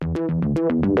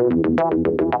Hello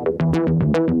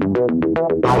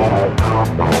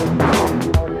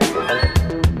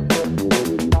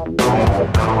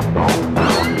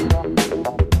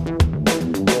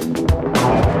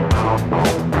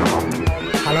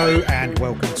and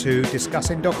welcome to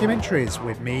Discussing Documentaries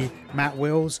with me, Matt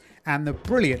Wills, and the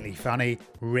brilliantly funny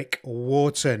Rick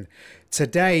Wharton.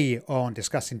 Today on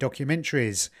Discussing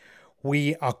Documentaries,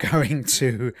 we are going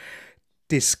to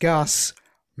discuss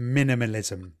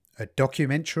Minimalism, a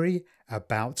documentary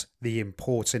about the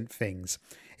important things.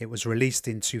 It was released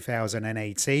in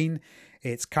 2018.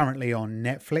 It's currently on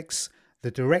Netflix. The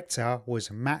director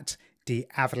was Matt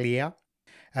D'Avella.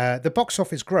 The box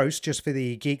office gross, just for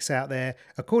the geeks out there,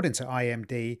 according to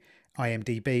IMDb,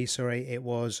 it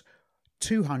was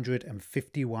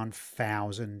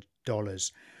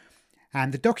 $251,000.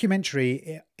 And the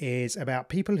documentary is about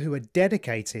people who are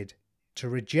dedicated to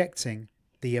rejecting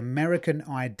the American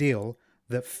ideal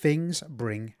that things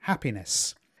bring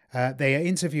happiness. They are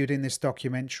interviewed in this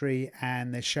documentary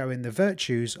and they're showing the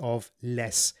virtues of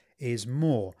less is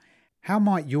more. How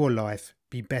might your life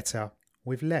be better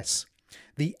with less?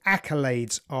 The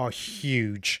accolades are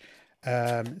huge.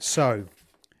 So,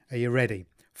 are you ready?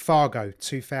 Fargo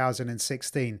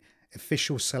 2016,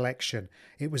 official selection.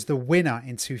 It was the winner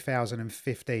in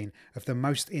 2015 of the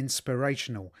most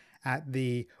inspirational at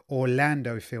the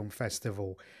Orlando Film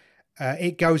Festival.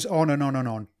 It goes on and on and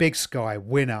on. Big Sky,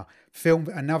 winner.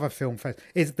 Another film festival.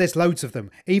 There's loads of them.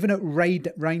 Even at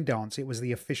Raindance, it was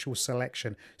the official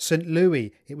selection. St.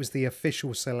 Louis, it was the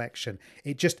official selection.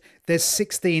 There's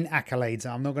 16 accolades.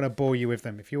 I'm not going to bore you with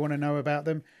them. If you want to know about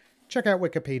them, check out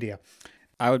Wikipedia.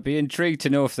 I would be intrigued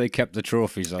to know if they kept the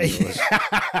trophies on those.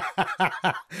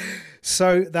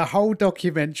 So the whole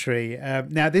documentary,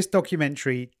 now this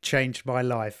documentary changed my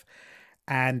life.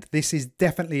 And this is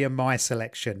definitely a my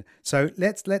selection. So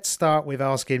let's start with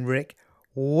asking Rick,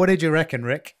 what did you reckon,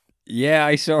 Rick? Yeah,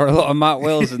 I saw a lot of Matt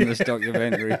Wills in this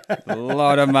documentary. A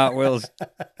lot of Matt Wills.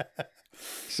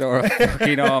 Saw a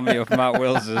fucking army of Matt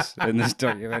Willses in this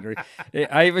documentary.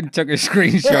 I even took a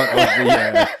screenshot of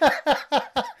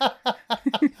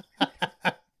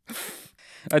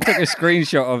I took a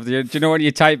screenshot of do you know when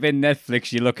you type in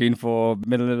Netflix, you're looking for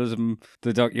Minimalism,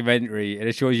 the documentary, and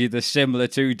it shows you the similar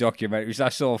to documentaries. I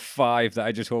saw 5 that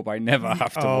I just hope I never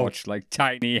have to watch, like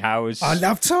Tiny House. I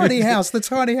love Tiny House, the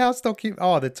Tiny House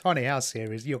the Tiny House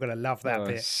series. You're going to love that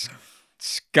bit.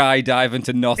 Skydive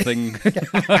into nothing.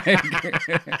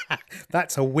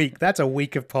 That's a week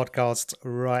of podcasts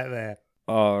right there.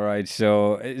 All right,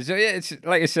 so yeah, it's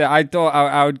like I said. I thought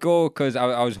I would go because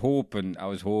I was hoping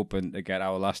to get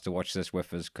our lass to watch this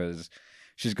with us because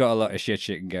she's got a lot of shit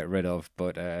she can get rid of.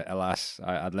 But alas,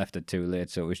 I'd left it too late,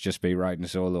 so it was just me riding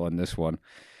solo on this one.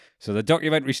 So the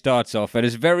documentary starts off, and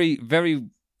it's very, very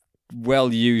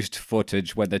well used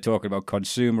footage when they're talking about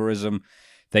consumerism.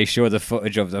 They show the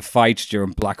footage of the fights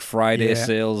during Black Friday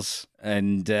sales.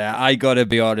 And I got to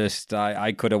be honest,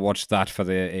 I could have watched that for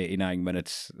the 89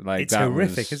 minutes. Like it's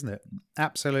horrific, isn't it?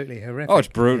 Absolutely horrific. Oh, it's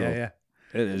brutal. Yeah.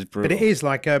 It is brutal. But it is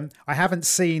like, I haven't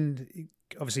seen,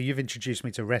 obviously you've introduced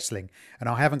me to wrestling, and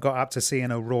I haven't got up to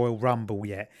seeing a Royal Rumble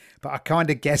yet. But I kind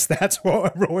of guess that's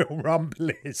what a Royal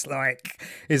Rumble is like,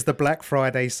 is the Black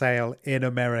Friday sale in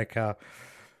America.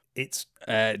 It's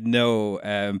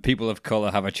no. People of color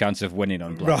have a chance of winning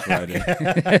on Black Friday.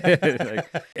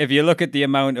 If you look at the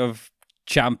amount of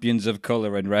champions of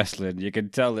color in wrestling, you can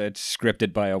tell it's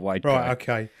scripted by a white guy. Right.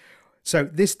 Okay. So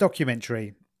this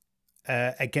documentary,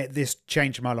 again, this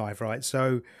changed my life. Right.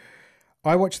 So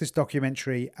I watched this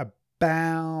documentary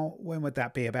about, when would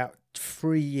that be? About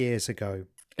 3 years ago.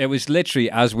 It was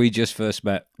literally as we just first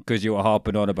met because you were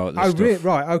harping on about this stuff. Really?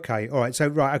 Right. Okay. All right. So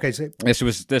Okay. So this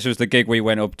was the gig we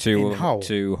went up to Hull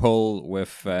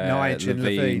with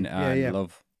Levine and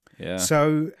Love. Yeah.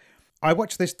 So I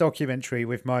watched this documentary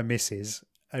with my missus,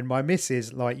 and my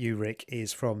missus, like you, Rick,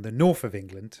 is from the north of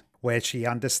England, where she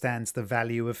understands the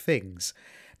value of things.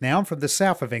 Now, I'm from the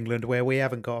south of England, where we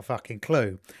haven't got a fucking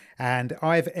clue. And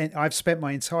I've spent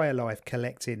my entire life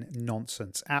collecting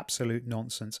nonsense, absolute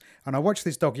nonsense. And I watched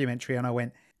this documentary and I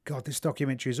went, God, this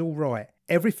documentary is all right.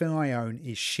 Everything I own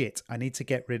is shit. I need to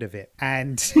get rid of it.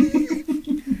 And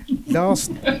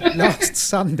last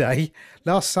Sunday,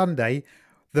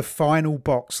 the final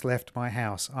box left my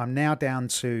house. I'm now down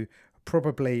to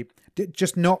probably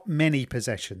just not many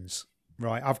possessions.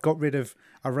 Right, I've got rid of,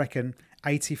 I reckon,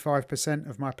 85%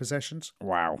 of my possessions.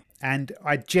 Wow. And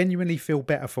I genuinely feel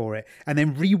better for it. And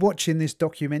then rewatching this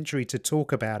documentary to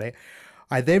talk about it,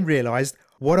 I then realised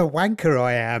what a wanker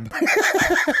I am.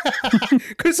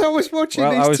 Because I was watching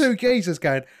two geezers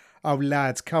going, Oh,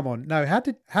 lads, come on. No, how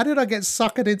did I get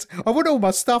suckered into... I want all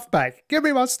my stuff back. Give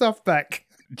me my stuff back.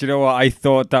 Do you know what? I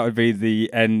thought that would be the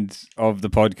end of the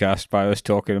podcast by us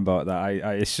talking about that.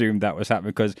 I assumed that was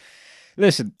happening because,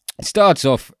 listen, it starts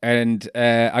off, and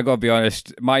I got to be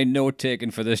honest, my note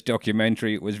taken for this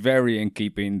documentary was very in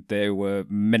keeping. They were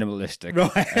minimalistic.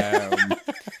 Right.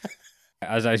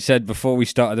 As I said before we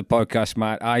started the podcast,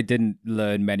 Matt, I didn't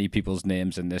learn many people's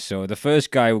names in this. So the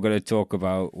first guy we're going to talk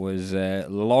about was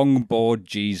Longboard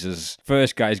Jesus.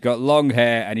 First guy's got long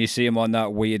hair, and you see him on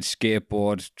that weird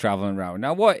skateboard traveling around.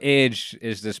 Now, what age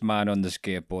is this man on the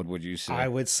skateboard, would you say? I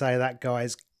would say that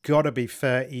guy's got to be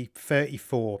 30,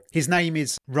 34. His name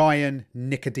is Ryan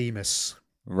Nicodemus.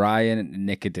 Ryan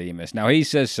Nicodemus. Now, he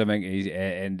says something,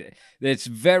 and it's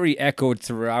very echoed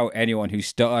throughout anyone who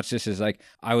starts this, is like,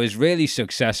 I was really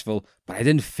successful, but I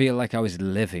didn't feel like I was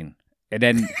living. And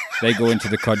then they go into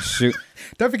the consumer.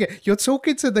 Don't forget, you're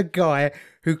talking to the guy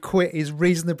who quit his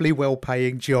reasonably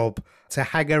well-paying job to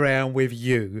hang around with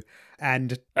you and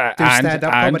do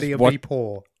stand-up comedy and be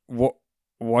poor.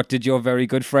 What did your very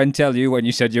good friend tell you when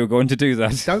you said you were going to do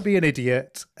that? Don't be an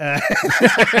idiot.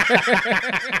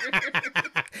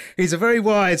 He's a very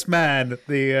wise man,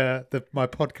 my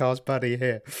podcast buddy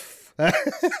here.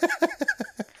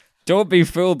 Don't be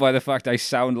fooled by the fact I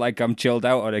sound like I'm chilled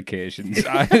out on occasions.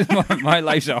 My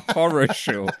life's a horror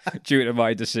show due to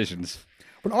my decisions.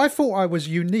 Well, I thought I was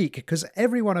unique because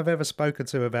everyone I've ever spoken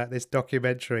to about this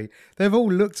documentary, they've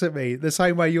all looked at me the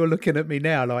same way you're looking at me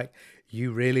now, like,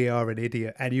 you really are an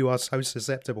idiot and you are so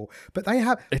susceptible. But they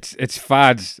have... It's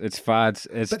fads.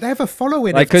 But they have a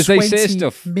following like, of 20 they say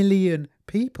stuff. million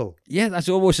people. Yeah, that's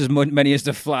almost as many as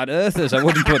the flat earthers. I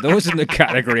wouldn't put those in the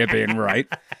category of being right.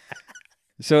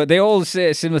 So they all say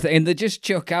a similar thing, and they just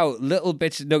chuck out little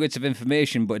bits and nuggets of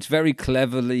information, but it's very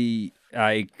cleverly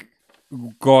like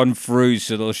gone through.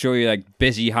 So they'll show you like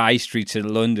busy high streets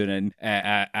in London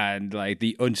and like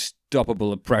the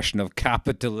unstoppable oppression of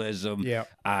capitalism. Yeah.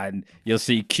 And you'll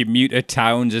see commuter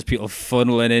towns as people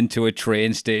funneling into a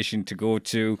train station to go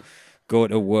to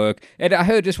work. And I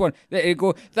heard this one. They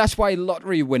go, that's why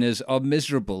lottery winners are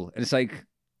miserable. And it's like,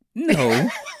 no,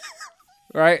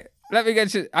 right? Let me get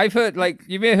to. I've heard, like,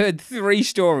 you may have heard 3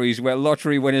 stories where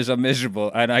lottery winners are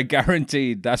miserable, and I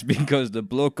guarantee that's because the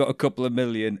bloke got a couple of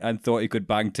million and thought he could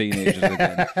bang teenagers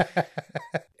again.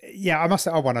 Yeah,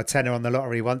 I won a tenner on the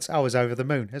lottery once. I was over the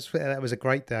moon. That was a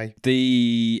great day.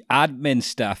 The admin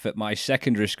staff at my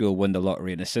secondary school won the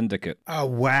lottery in a syndicate. Oh,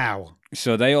 wow.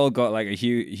 So they all got like a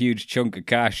huge chunk of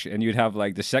cash, and you'd have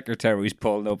like the secretaries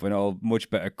pulling up in all much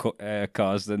better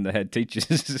cars than the head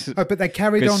teachers. Oh, but they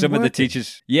carried on some working. of the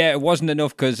teachers, yeah, it wasn't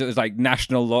enough because it was like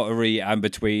national lottery and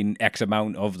between X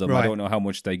amount of them. Right. I don't know how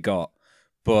much they got,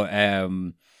 but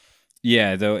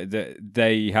yeah,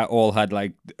 they all had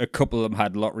like a couple of them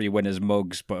had lottery winners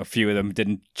mugs, but a few of them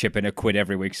didn't chip in a quid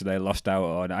every week, so they lost out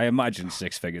on, I imagine,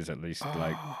 6 figures at least.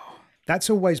 Like.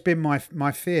 That's always been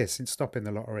my fear since stopping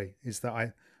the lottery, is that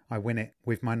I win it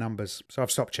with my numbers. So I've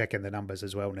stopped checking the numbers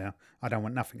as well now. I don't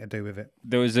want nothing to do with it.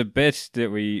 There was a bit that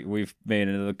we've made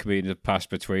another comedian passed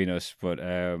between us, but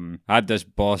I had this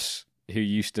boss who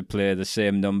used to play the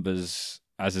same numbers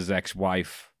as his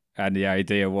ex-wife, and the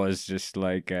idea was just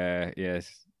like,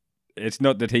 yes, it's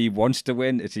not that he wants to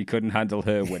win, it's he couldn't handle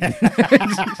her winning.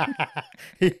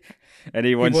 And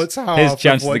he wants his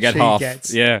chance to get half.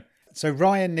 Gets. Yeah. So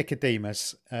Ryan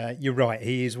Nicodemus, you're right,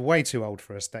 he is way too old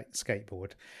for a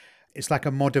skateboard. It's like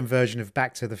a modern version of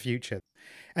Back to the Future.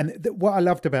 And what I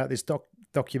loved about this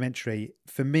documentary,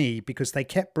 for me, because they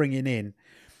kept bringing in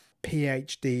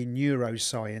PhD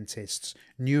neuroscientists,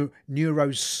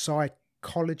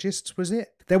 neuropsychologists, was it?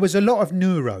 There was a lot of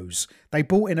neuros. They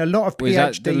brought in a lot of PhD Was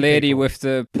that the lady people. with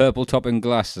the purple top and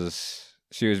glasses?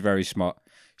 She was very smart.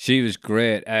 She was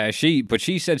great. But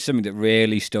she said something that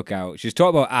really stuck out. She's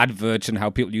talking about adverts and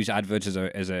how people use adverts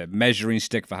as a measuring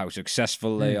stick for how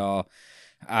successful they are.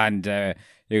 And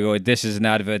you go, this is an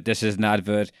advert, this is an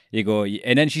advert. You go,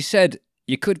 and then she said,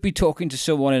 you could be talking to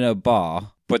someone in a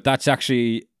bar, but that's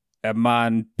actually a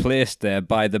man placed there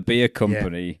by the beer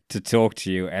company to talk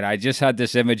to you. And I just had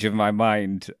this image in my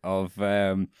mind of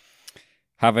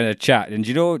having a chat. And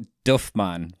you know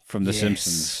Duffman from The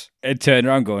Simpsons? It turned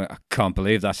around going, I can't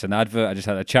believe that's an advert. I just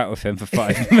had a chat with him for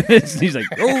 5 minutes. And he's like,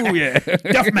 oh, yeah.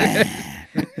 Duffman!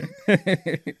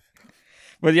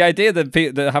 Well, the idea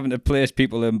that having to place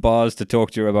people in bars to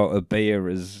talk to you about a beer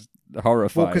is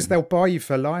horrifying. Well, because they'll buy you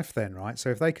for life then, right?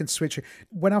 So if they can switch...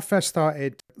 When I first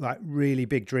started like really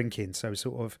big drinking, so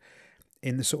sort of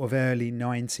in the sort of early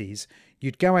 90s,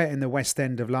 you'd go out in the West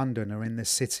End of London or in the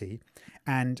city,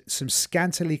 and some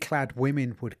scantily clad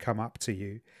women would come up to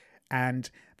you,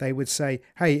 and they would say,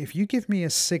 hey, if you give me a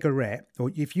cigarette,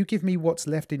 or if you give me what's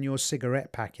left in your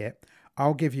cigarette packet,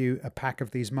 I'll give you a pack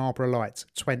of these Marlboro Lights,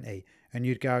 20. And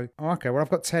you'd go, oh, okay, well, I've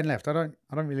got 10 left. I don't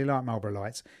really like Marlboro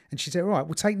Lights. And she'd say, all right,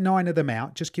 we'll take 9 of them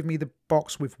out. Just give me the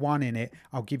box with 1 in it.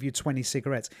 I'll give you 20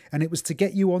 cigarettes. And it was to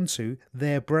get you onto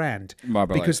their brand.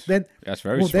 Marlboro because Lights. then, That's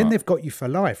very well, smart. then they've got you for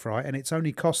life, right? And it's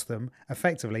only cost them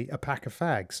effectively a pack of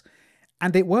fags.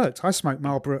 And it worked. I smoked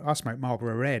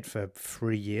Marlboro Red for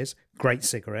 3 years. Great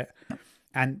cigarette.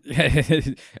 And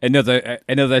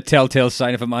another telltale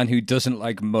sign of a man who doesn't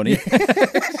like money.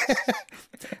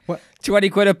 What? 20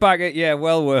 quid a packet, yeah,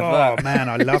 well worth that. Oh man,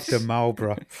 I loved a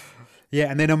Marlboro. Yeah,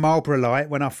 and then a Marlboro Light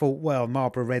when I thought, well,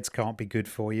 Marlboro Reds can't be good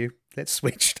for you. Let's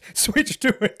switch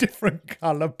to a different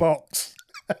colour box.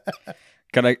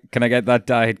 Can I get that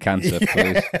dyed cancer,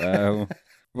 please?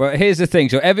 Well, here's the thing.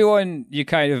 So everyone you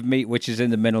kind of meet, which is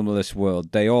in the minimalist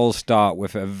world, they all start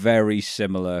with a very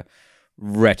similar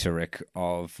rhetoric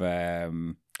of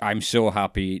I'm so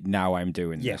happy now I'm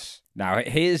doing this. Now,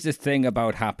 here's the thing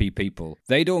about happy people.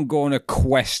 They don't go on a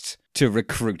quest to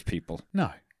recruit people.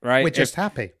 No. Right? We're just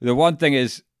happy. The one thing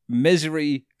is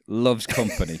misery loves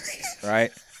company,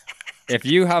 right? If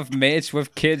you have mates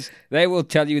with kids, they will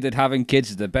tell you that having kids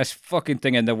is the best fucking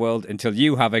thing in the world until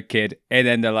you have a kid, and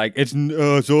then they're like, it's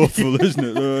awful, isn't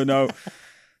it?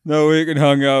 No, we can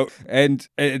hang out. And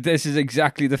this is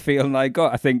exactly the feeling I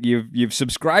got. I think you've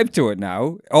subscribed to it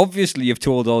now. Obviously, you've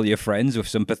told all your friends with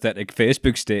some pathetic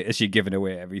Facebook status you're giving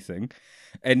away everything.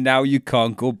 And now you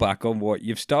can't go back on what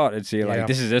you've started. So you're like,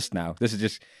 this is us now. This is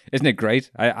just, isn't it great?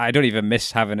 I don't even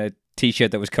miss having a T-shirt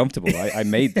that was comfortable. I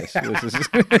made this.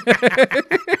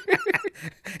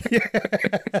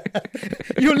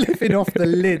 You're living off the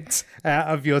lint out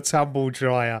of your tumble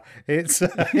dryer. It's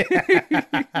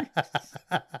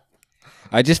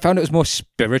I just found it was more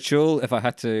spiritual if I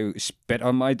had to spit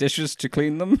on my dishes to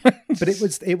clean them. But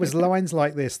it was lines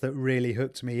like this that really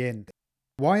hooked me in.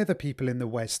 Why are the people in the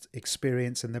West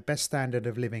experiencing the best standard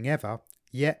of living ever,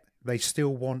 yet they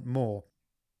still want more?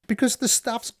 Because the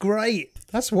stuff's great.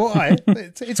 That's why.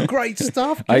 It's great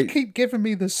stuff. Keep giving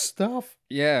me the stuff.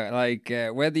 Yeah, like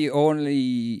we're the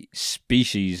only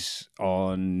species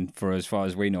on, for as far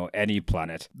as we know, any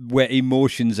planet where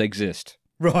emotions exist.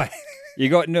 Right. You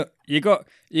got no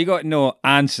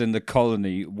ants in the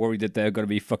colony worried that they're going to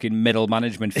be fucking middle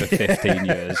management for 15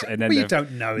 years, and then well, you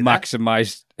don't know they've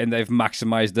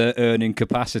maximized their earning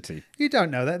capacity. You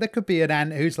don't know that. There could be an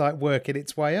ant who's like working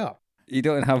its way up. You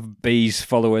don't have bees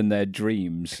following their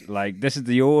dreams. Like, this is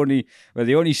the only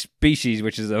species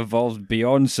which has evolved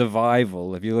beyond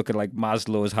survival. If you look at like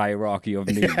Maslow's hierarchy of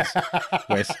needs,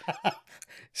 where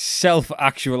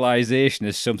self-actualization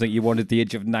is something you want at the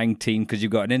age of 19 because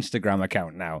you've got an Instagram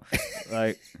account now.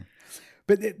 Like,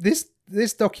 but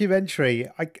this documentary,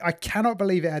 I cannot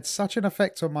believe it had such an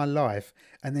effect on my life.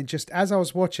 And then just as I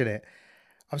was watching it,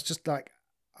 I was just like,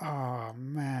 oh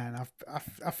man,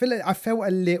 I felt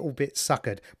a little bit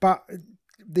suckered. But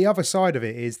the other side of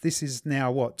it is, this is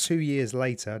now 2 years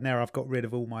later. Now I've got rid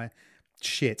of all my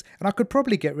shit, and I could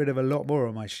probably get rid of a lot more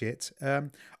of my shit.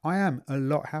 I am a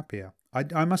lot happier.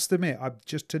 I must admit,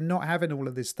 to not having all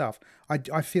of this stuff,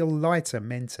 I feel lighter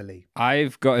mentally.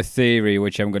 I've got a theory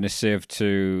which I'm going to save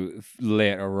to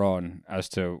later on as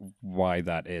to why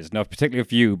that is. Not particularly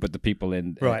of you, but the people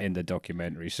in the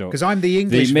documentary. So, because I'm the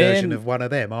English version of one of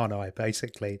them, aren't I?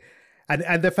 Basically,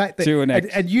 and the fact that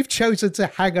and you've chosen to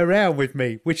hang around with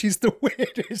me, which is the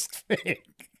weirdest thing.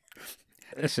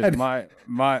 Listen,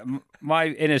 my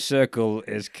inner circle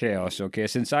is chaos. Okay,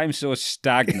 since I'm so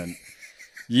stagnant.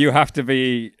 You have to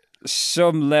be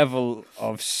some level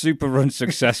of super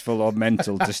unsuccessful or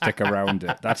mental to stick around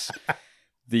it. That's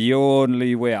the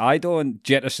only way. I don't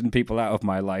jettison people out of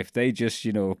my life. They just,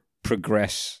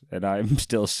 progress, and I'm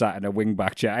still sat in a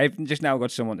wingback chair. I've just now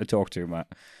got someone to talk to, Matt.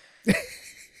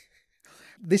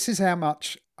 This is how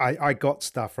much I got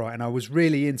stuff right, and I was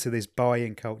really into this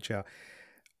buying culture.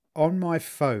 On my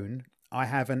phone, I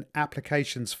have an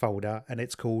applications folder, and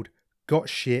it's called Got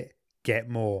Shit, Get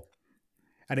More.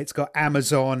 And it's got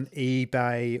Amazon,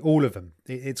 eBay, all of them.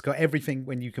 It's got everything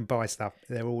when you can buy stuff.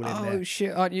 They're all in there. Oh,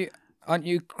 shit. Aren't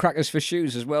you crackers for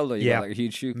shoes as well, though? You got like a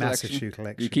huge shoe collection. Massive shoe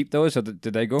collection. You keep those, or did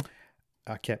they go?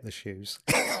 I kept the shoes.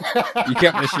 You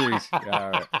kept the shoes? Yeah,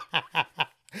 all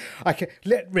right.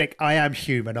 Rick, I am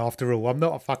human after all. I'm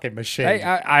not a fucking machine. Hey,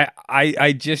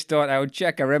 I just thought I would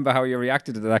check. I remember how you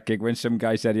reacted to that gig when some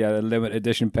guy said he had a limited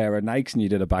edition pair of Nikes and you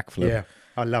did a backflip. Yeah.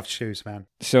 I love shoes, man.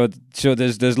 So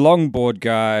there's longboard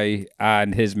guy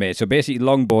and his mate. So basically,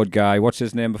 longboard guy. What's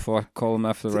his name before I call him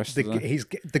after the rest of the He's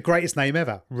the greatest name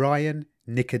ever, Ryan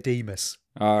Nicodemus.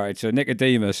 All right, so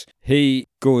Nicodemus, he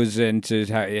goes into,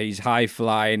 he's high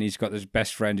flying. He's got this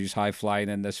best friend who's high flying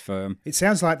in this firm. It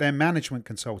sounds like they're management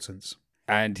consultants.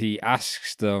 And he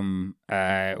asks them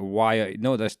why.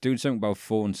 No, they're doing something about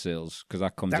phone sales because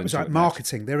that comes. That was into like it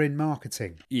marketing. They're in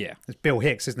marketing. Next. Yeah, It's Bill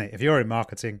Hicks, isn't it? If you're in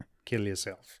marketing, kill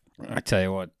yourself. I tell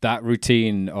you what, that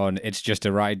routine on It's Just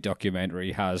a Ride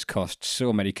documentary has cost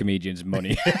so many comedians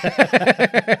money.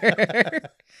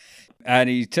 And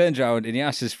he turns around and he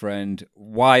asks his friend,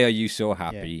 "Why are you so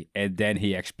happy?" Yeah. And then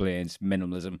he explains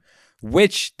minimalism,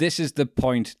 which this is the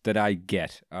point that I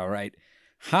get. All right,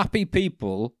 happy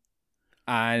people,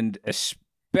 and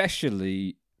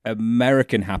especially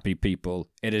American happy people,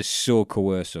 it is so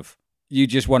coercive. You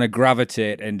just want to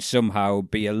gravitate and somehow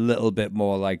be a little bit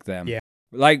more like them. Yeah.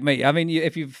 Like me. I mean,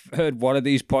 if you've heard one of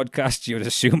these podcasts, you would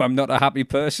assume I'm not a happy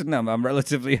person. I'm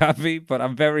relatively happy, but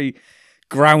I'm very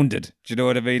grounded. Do you know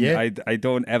what I mean? Yeah. I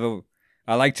don't ever...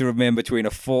 I like to remain between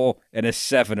a 4 and a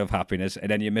 7 of happiness,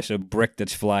 and then you miss a brick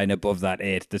that's flying above that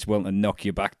 8 that's willing to knock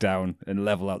you back down and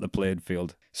level out the playing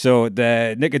field. So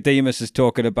the Nicodemus is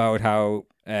talking about how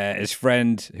his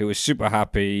friend, who was super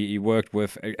happy, he worked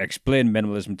with, explained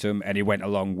minimalism to him, and he went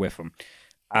along with him.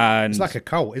 And it's like a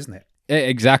cult, isn't it?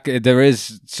 Exactly. There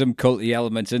is some culty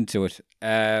elements into it.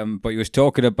 But he was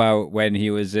talking about when he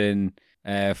was in...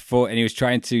 and he was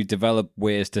trying to develop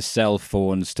ways to sell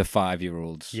phones to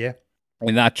 5-year-olds. Yeah.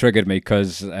 And that triggered me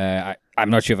because I'm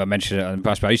not sure if I mentioned it in the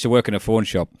past, but I used to work in a phone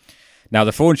shop. Now,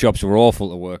 the phone shops were awful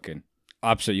to work in.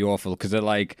 Absolutely awful, because they're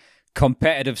like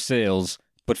competitive sales,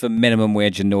 but for minimum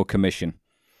wage and no commission.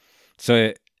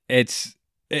 So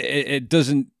it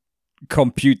doesn't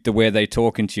compute the way they're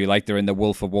talking to you like they're in the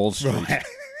Wolf of Wall Street. Right.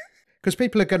 Because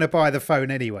people are going to buy the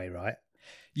phone anyway, right?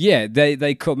 Yeah,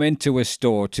 they come into a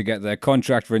store to get their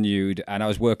contract renewed, and I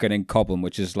was working in Cobham,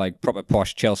 which is like proper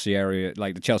posh Chelsea area,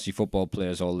 like the Chelsea football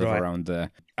players all live around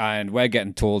there. And we're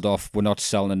getting told off we're not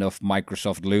selling enough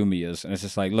Microsoft Lumias, and it's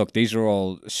just like, look, these are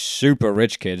all super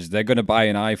rich kids. They're going to buy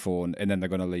an iPhone and then they're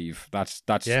going to leave. That's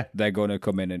They're going to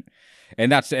come in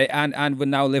and that's it. And we're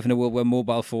now living in a world where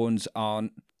mobile phones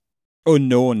aren't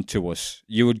unknown to us.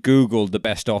 You would Google the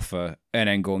best offer and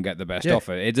then go and get the best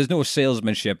offer. There's no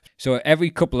salesmanship. So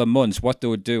every couple of months, what they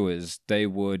would do is they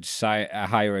would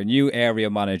hire a new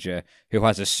area manager who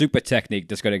has a super technique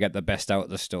that's going to get the best out of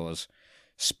the stores.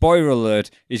 Spoiler alert,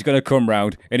 he's going to come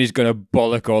round and he's going to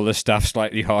bollock all the staff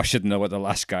slightly harsher than what the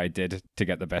last guy did to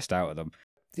get the best out of them.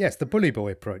 Yes, the bully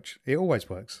boy approach. It always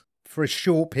works for a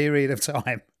short period of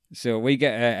time. So we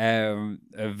get a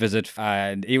visit,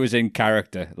 and he was in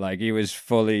character. Like, he was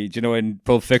fully, do you know, in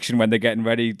Pulp Fiction when they're getting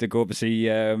ready to go up to see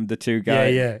the two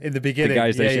guys? Yeah, in the beginning. The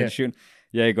guys they shoot.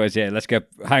 Yeah, he goes,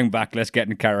 hang back, let's get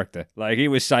in character. Like, he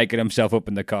was psyching himself up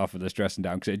in the car for this dressing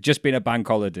down, because it had just been a bank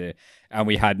holiday, and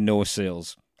we had no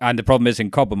sales. And the problem is,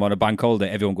 in Cobham, on a bank holiday,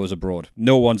 everyone goes abroad.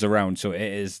 No one's around, so it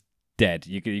is dead.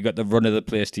 You got the run of the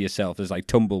place to yourself. There's like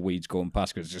tumbleweeds going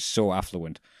past, because it's just so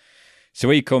affluent. So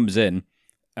he comes in,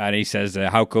 and he says,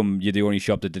 how come you're the only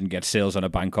shop that didn't get sales on a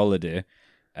bank holiday?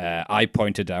 I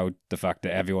pointed out the fact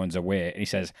that everyone's away. And he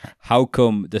says, how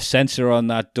come the sensor on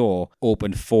that door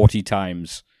opened 40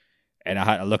 times? And I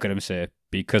had to look at him and say,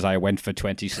 because I went for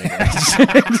 20 cigarettes.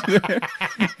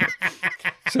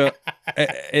 So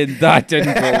and that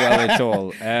didn't go well at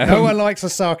all. No one likes a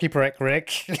Saki prick,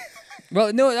 Rick.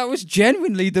 Well, no, that was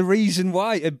genuinely the reason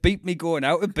why. It beat me going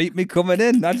out, it beat me coming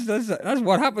in. That's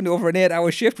what happened over an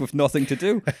 8-hour shift with nothing to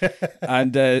do.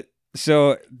 And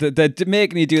so they're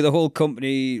making you do the whole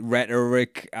company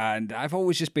rhetoric, and I've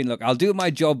always just been, look, I'll do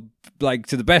my job like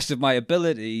to the best of my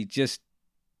ability. Just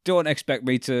don't expect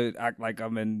me to act like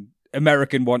I'm an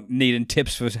American needing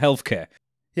tips for healthcare.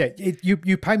 Yeah,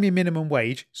 you pay me minimum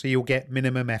wage, so you'll get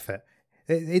minimum effort.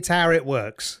 It's how it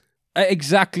works.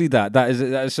 Exactly that. That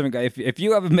is something. If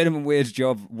you have a minimum wage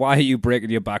job, why are you breaking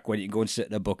your back when you can go and sit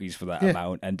in the bookies for that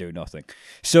amount and do nothing?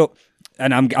 So,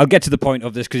 and I'll get to the point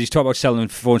of this, because he's talking about selling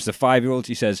phones to 5-year-olds.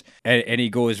 He says, and he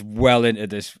goes well into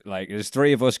this. Like, there's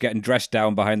 3 of us getting dressed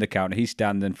down behind the counter. He's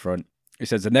standing in front. He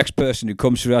says, the next person who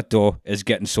comes through that door is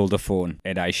getting sold a phone.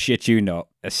 And I shit you not,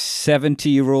 a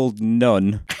 70-year-old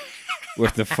nun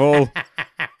with the full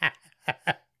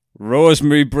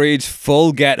Rosemary Breed's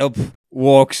full get-up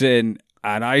walks in,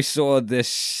 and I saw this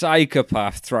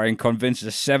psychopath try and convince a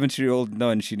 70-year-old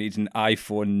nun she needs an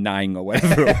iPhone 9 or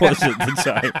whatever it was at the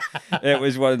time. It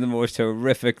was one of the most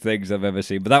horrific things I've ever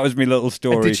seen. But that was my little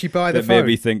story. And did she buy the that phone? made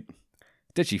me think,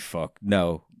 did she fuck?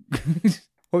 No.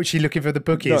 What was she looking for the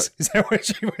bookies? Is that what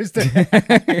she was doing?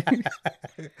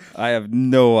 I have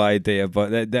no idea,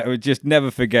 but that would just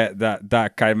never forget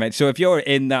that kind of. So if you're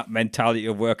in that mentality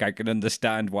of work, I can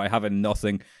understand why having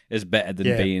nothing is better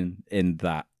than being in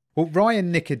that. Well,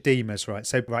 Ryan Nicodemus, right?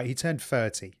 So, he turned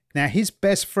 30. Now, his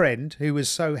best friend, who was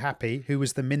so happy, who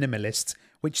was the minimalist,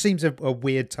 which seems a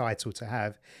weird title to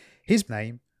have, his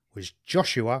name was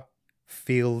Joshua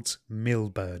Fields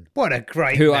Milburn. What a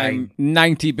great name. I'm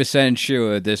 90%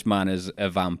 sure this man is a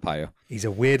vampire. He's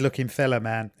a weird-looking fella,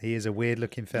 man. He is a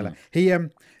weird-looking fella.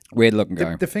 Weird-looking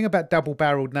guy. The thing about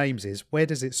double-barreled names is, where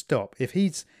does it stop? If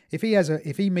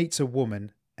he meets a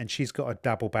woman and she's got a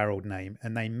double-barreled name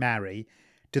and they marry,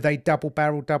 do they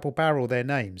double-barrel their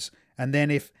names? And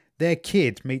then if their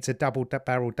kid meets a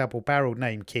double-barrel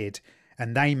name kid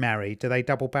and they marry, do they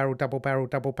double-barrel?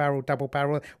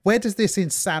 Where does this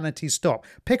insanity stop?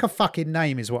 Pick a fucking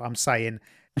name is what I'm saying.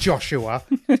 Joshua.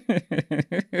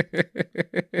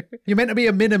 You're meant to be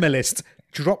a minimalist.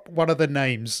 Drop one of the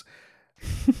names.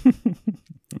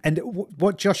 And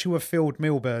what Joshua Field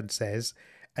Milburn says,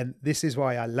 and this is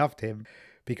why I loved him,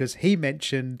 because he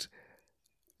mentioned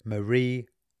Marie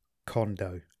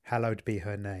Kondo. Hallowed be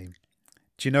her name.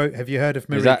 Have you heard of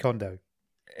Marie Kondo?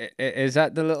 Is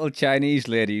that the little Chinese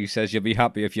lady who says you'll be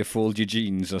happy if you fold your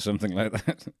jeans or something like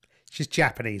that? She's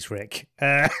Japanese, Rick.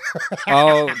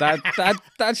 Oh,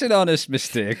 that's an honest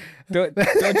mistake. Don't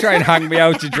try and hang me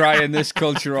out to dry in this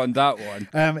culture on that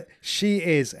one. She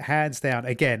is, hands down,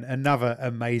 again, another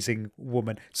amazing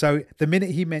woman. So the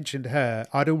minute he mentioned her,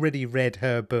 I'd already read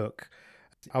her book.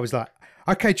 I was like,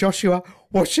 okay, Joshua,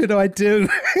 what should I do?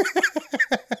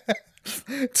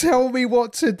 Tell me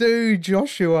what to do,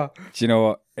 Joshua. Do you know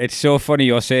what? It's so funny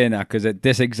you're saying that, because at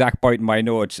this exact point in my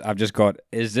notes, I've just got,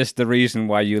 is this the reason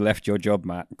why you left your job,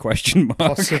 Matt? ?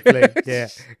 Possibly, yeah.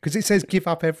 Because it says give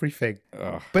up everything.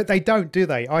 Ugh. But they don't, do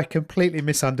they? I completely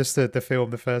misunderstood the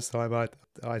film the first time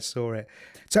I saw it.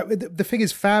 So the thing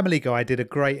is, Family Guy did a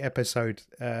great episode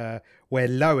where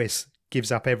Lois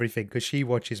gives up everything because she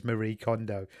watches Marie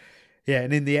Kondo. Yeah,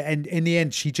 and in the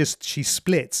end, she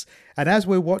splits. And as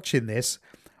we're watching this,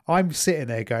 I'm sitting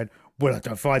there going, well, I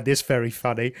don't find this very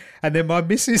funny. And then my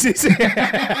missus is sitting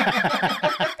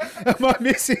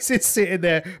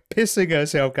there pissing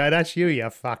herself, going, that's you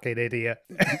fucking idiot.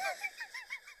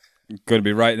 Going to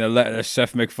be writing a letter to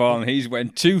Seth MacFarlane. He's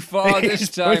went too far this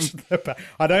time.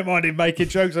 I don't mind him making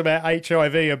jokes about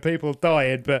HIV and people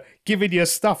dying, but giving your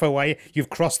stuff away, you've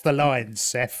crossed the line,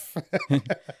 Seth.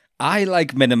 I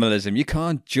like minimalism. You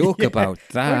can't joke about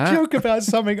that. Don't joke about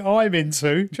something I'm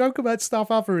into. Joke about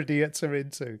stuff other idiots are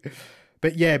into.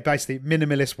 But yeah, basically,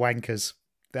 minimalist wankers.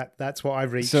 That's what I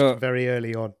reached very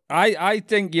early on. I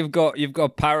think you've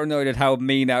got paranoid at how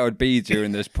mean I would be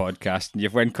during this podcast, and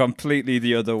you've went completely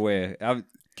the other way.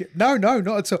 No, not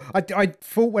at all. I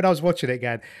thought when I was watching it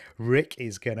again, Rick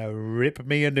is going to rip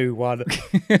me a new one.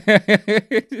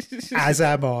 As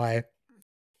am I.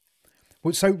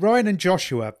 Well, so Ryan and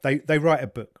Joshua, they write a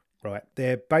book, right?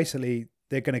 They're going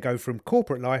to go from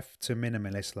corporate life to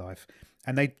minimalist life.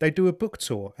 And they do a book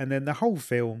tour. And then the whole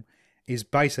film is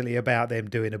basically about them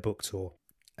doing a book tour.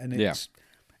 And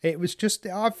it was just,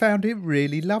 I found it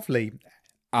really lovely.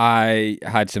 I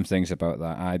had some things about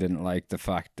that. I didn't like the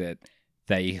fact that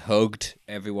they hugged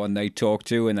everyone they talked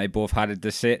to, and they both had it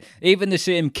to say, even the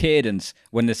same cadence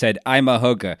when they said, I'm a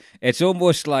hugger. It's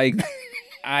almost like,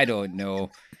 I don't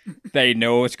know. They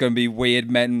know it's going to be weird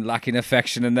men lacking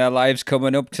affection in their lives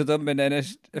coming up to them, and then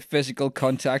a physical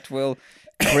contact will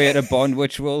create a bond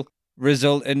which will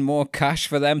result in more cash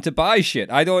for them to buy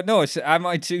shit. I don't know. Am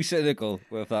I too cynical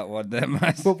with that one then,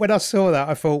 man? But when I saw that,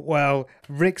 I thought, well,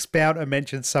 Rick's bound to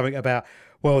mention something about,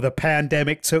 well, the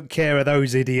pandemic took care of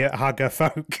those idiot hugger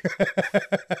folk.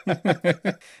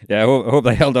 Yeah, I hope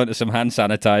they held on to some hand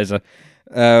sanitizer.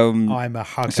 I'm a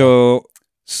hugger. So,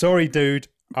 sorry, dude.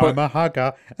 I'm a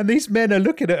hugger. And these men are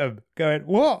looking at him going,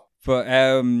 what? But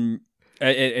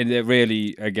it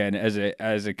really, again, as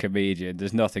a comedian,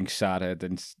 there's nothing sadder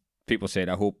than people saying,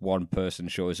 I hope one person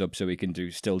shows up so we can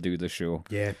still do the show.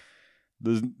 Yeah.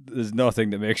 There's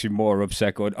nothing that makes you more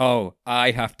upset going, oh,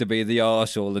 I have to be the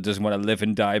arsehole that doesn't want to live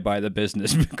and die by the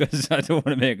business because I don't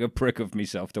want to make a prick of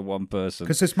myself to one person.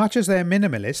 Because as much as they're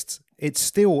minimalists, it's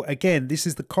still, again, this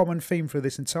is the common theme for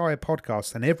this entire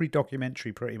podcast and every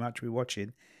documentary pretty much we're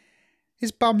watching,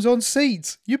 is bums on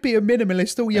seats. You be a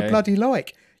minimalist all you bloody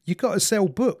like. You got to sell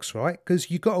books, right? Because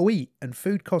you got to eat and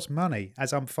food costs money,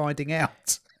 as I'm finding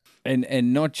out.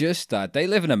 And not just that, they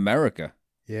live in America.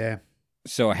 Yeah.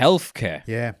 So healthcare.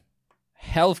 Yeah.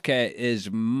 Healthcare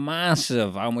is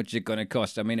massive, how much it's going to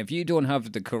cost. I mean, if you don't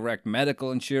have the correct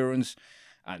medical insurance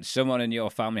and someone in your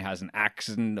family has an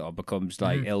accident or becomes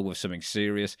like ill with something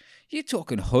serious, you're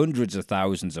talking hundreds of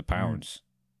thousands of pounds.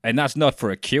 And that's not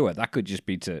for a cure. That could just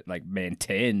be to like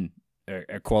maintain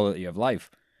a quality of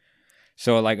life.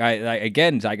 So like I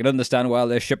can understand why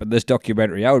they're shipping this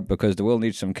documentary out, because they will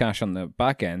need some cash on the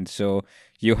back end. So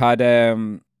you had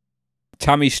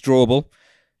Tammy Strobel.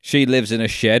 She lives in a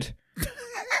shed.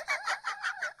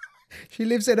 She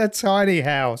lives in a tiny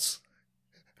house.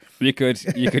 You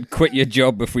could quit your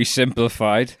job if we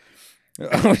simplified.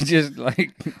 Just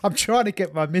like, I'm trying to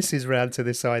get my missus round to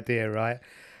this idea, right?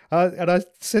 And I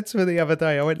said to her the other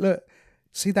day, I went, look,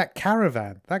 see that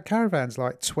caravan? That caravan's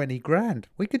like 20 grand.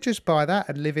 We could just buy that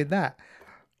and live in that.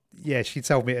 Yeah, she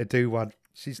told me to do one.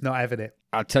 She's not having it.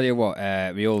 I'll tell you what,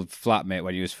 my old flatmate,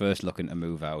 when he was first looking to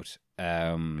move out,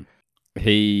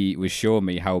 he was showing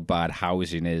me how bad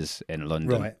housing is in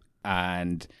London. Right.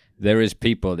 And there is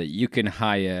people that you can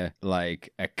hire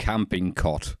like a camping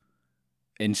cot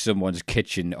in someone's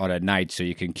kitchen on a night so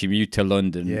you can commute to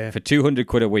London for 200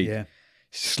 quid a week. Yeah.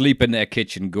 Sleep in their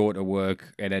kitchen, go to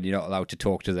work, and then you're not allowed to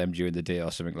talk to them during the day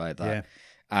or something like that. Yeah.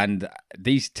 And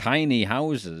these tiny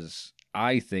houses,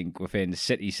 I think, within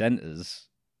city centres,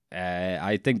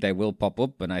 I think they will pop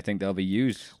up, and I think they'll be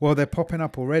used. Well, they're popping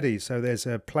up already. So there's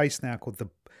a place now called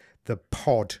the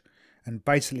Pod, and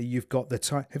basically you've got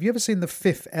the Have you ever seen The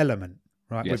Fifth Element?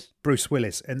 Right, yes. With Bruce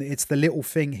Willis, and it's the little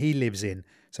thing he lives in.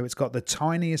 So it's got the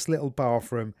tiniest little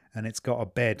bathroom, and it's got a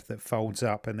bed that folds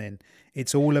up, and then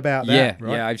it's all about that. Yeah,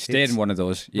 right? yeah, I've stayed in one of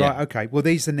those. Yeah. Right, okay. Well,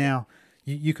 these are now,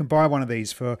 you can buy one of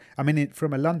these for, I mean,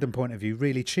 from a London point of view,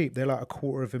 really cheap. They're like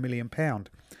 £250,000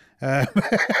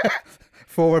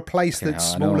 for a place that's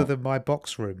smaller than my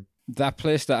box room. That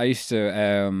place that I used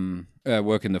to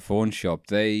work in the phone shop,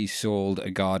 they sold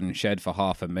a garden shed for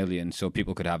 $500,000 so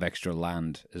people could have extra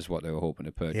land, is what they were hoping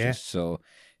to purchase. Yeah. So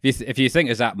if you think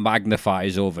as that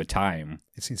magnifies over time,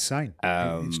 it's insane.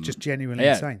 It's just genuinely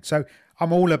insane. So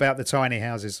I'm all about the tiny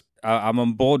houses. I'm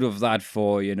on board with that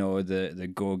for,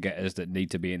 the go-getters that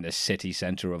need to be in the city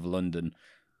centre of London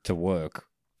to work.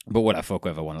 But would I fuck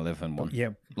ever want to live in one?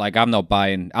 Yeah. Like I'm not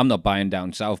buying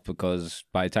down south, because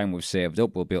by the time we've saved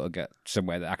up, we'll be able to get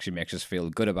somewhere that actually makes us feel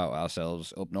good about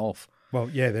ourselves up north. Well,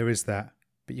 yeah, there is that.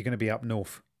 But you're going to be up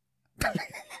north.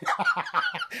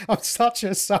 I'm such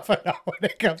a southerner when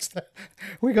it comes to...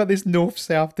 We got this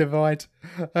north-south divide.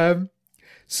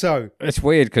 So it's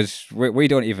weird because we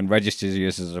don't even register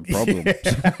this as a problem.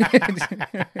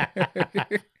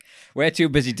 We're too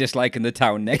busy disliking the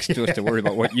town next to us to worry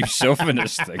about what you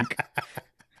southerners think.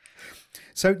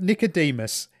 So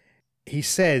Nicodemus, he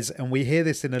says, and we hear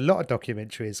this in a lot of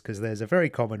documentaries because there's a very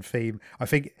common theme. I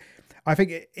think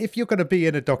if you're going to be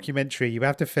in a documentary, you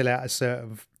have to fill out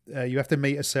you have to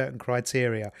meet a certain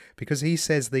criteria, because he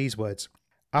says these words: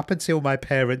 "Up until my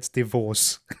parents'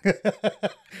 divorce."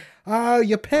 Oh,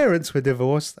 your parents were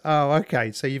divorced. Oh,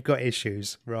 okay. So you've got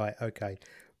issues, right? Okay,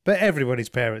 but everybody's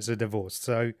parents are divorced,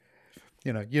 so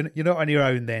you're not on your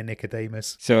own there,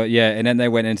 Nicodemus. So yeah, and then they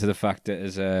went into the fact that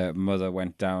his mother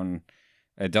went down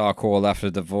a dark hole after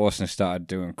the divorce and started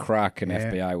doing crack, and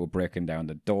FBI were breaking down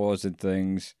the doors and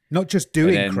things. Not just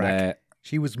doing crack.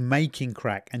 She was making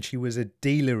crack, and she was a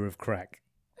dealer of crack.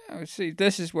 Oh, see,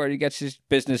 this is where he gets his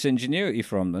business ingenuity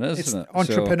from, then, isn't it?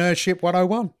 Entrepreneurship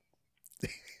 101.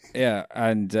 Yeah,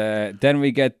 and then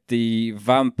we get the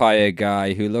vampire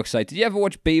guy who looks like... Did you ever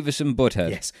watch Beavis and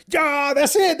Butthead? Yes. Yeah,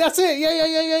 that's it.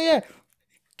 Yeah.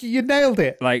 You nailed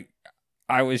it. Like,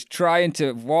 I was trying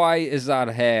to... Why is that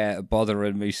hair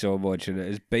bothering me so much? And it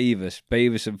is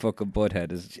Beavis and fucking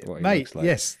Butthead is what he looks like.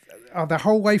 Yes. Oh, the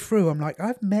whole way through, I'm like,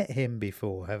 I've met him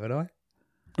before, haven't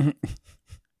I?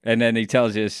 And then he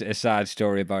tells you a sad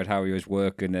story about how he was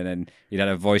working, and then he'd had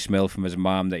a voicemail from his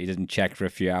mom that he didn't check for a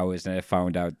few hours, and they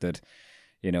found out that,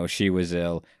 she was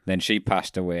ill. Then she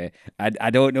passed away. I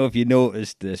don't know if you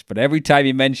noticed this, but every time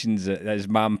he mentions his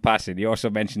mom passing, he also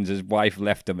mentions his wife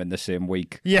left him in the same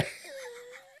week. Yeah.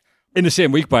 In the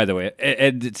same week, by the way.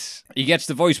 And he gets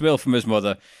the voicemail from his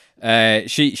mother.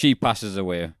 She passes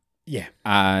away. Yeah.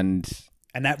 And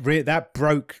that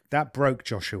broke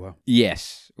Joshua.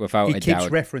 Yes, without a doubt. He keeps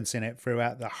referencing it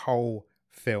throughout the whole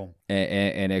film.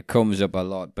 And it comes up a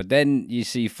lot. But then you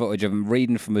see footage of him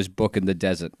reading from his book in the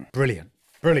desert.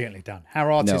 Brilliantly done.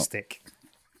 How artistic.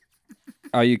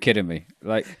 No. Are you kidding me?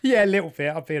 Yeah, a little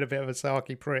bit. I'm being a bit of a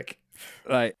sarky prick.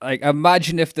 Like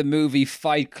imagine if the movie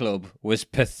Fight Club was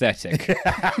pathetic.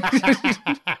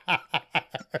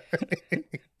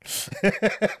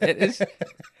 It is.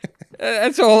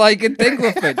 That's all I can think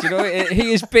of it.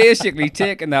 He is basically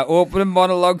taking that opening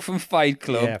monologue from Fight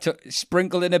Club,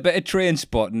 sprinkled in a bit of Train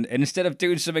Spotting, and instead of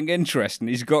doing something interesting,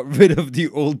 he's got rid of the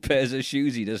old pairs of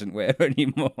shoes he doesn't wear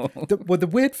anymore. The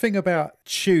weird thing about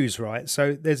shoes, right?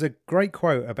 So there's a great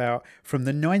quote from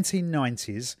the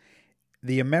 1990s.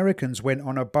 The Americans went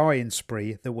on a buying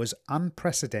spree that was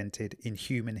unprecedented in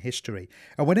human history.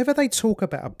 And whenever they talk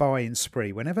about a buying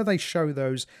spree, whenever they show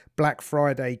those Black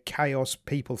Friday chaos,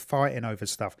 people fighting over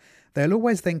stuff, they'll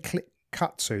always then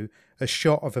cut to a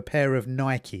shot of a pair of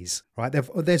Nikes, right?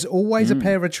 There's always a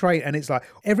pair of trade, and it's like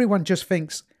everyone just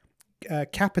thinks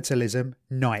capitalism,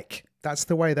 Nike. That's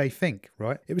the way they think,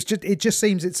 right? It just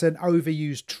seems it's an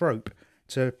overused trope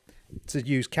to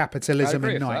use capitalism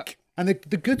and Nike. And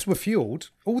the goods were fueled.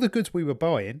 All the goods we were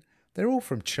buying, they're all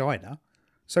from China.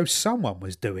 So someone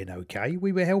was doing okay.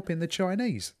 We were helping the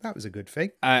Chinese. That was a good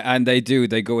thing. And they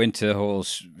go into the whole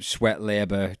sweat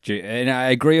labor. And I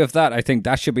agree with that. I think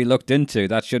that should be looked into.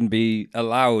 That shouldn't be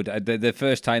allowed. The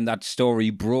first time that story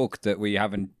broke that we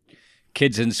haven't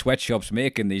kids in sweatshops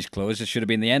making these clothes, it should have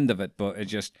been the end of it. But it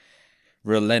just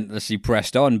relentlessly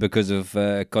pressed on because of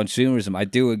consumerism. I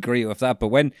do agree with that. But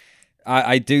when...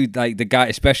 I do like the guy,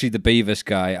 especially the Beavis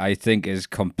guy, I think is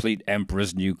complete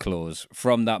Emperor's New Clothes.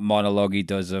 From that monologue he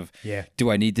does of, do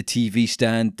I need the TV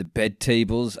stand, the bed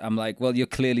tables? I'm like, well, you're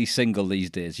clearly single these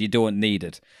days. You don't need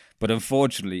it. But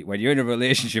unfortunately, when you're in a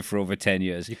relationship for over 10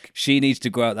 years, she needs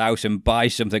to go out the house and buy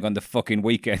something on the fucking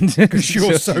weekend. Because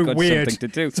you're so weird. To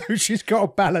do. So she's got to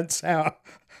balance out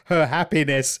her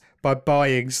happiness by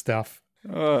buying stuff.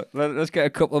 Oh, let's get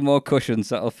a couple more cushions.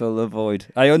 That'll fill the void.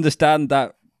 I understand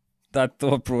that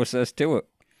thought process to it.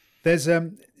 There's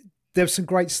some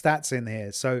great stats in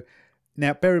here. So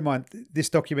now bear in mind, this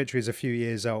documentary is a few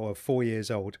years old, or 4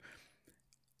 years old.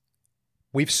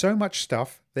 We've so much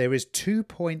stuff. There is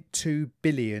 2.2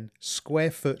 billion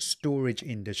square foot storage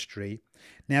industry.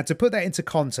 Now, to put that into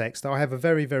context, I have a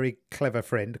very, very clever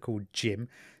friend called Jim.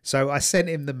 So I sent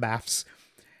him the maths,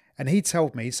 and he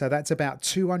told me, so that's about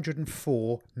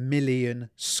 204 million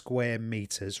square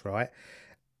meters, right?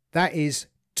 That is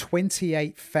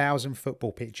 28,000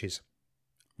 football pitches.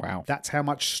 Wow. That's how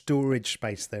much storage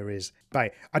space there is.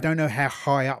 But I don't know how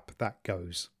high up that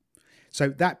goes. So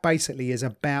that basically is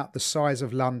about the size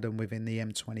of London within the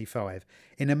M25.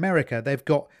 In America, they've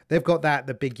got that,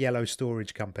 the big yellow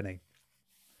storage company.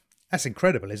 That's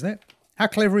incredible, isn't it? How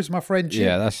clever is my friend Jim?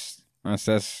 Yeah, that's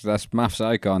maths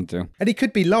I can't do. And he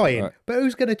could be lying, but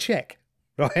who's going to check?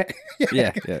 Right?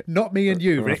 Yeah. Not me and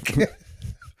you, Rick.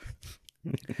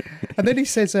 And then he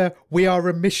says, we are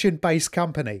a mission-based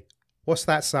company. What's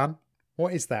that, son?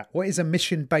 What is that? What is a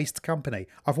mission-based company?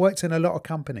 I've worked in a lot of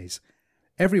companies.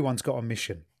 Everyone's got a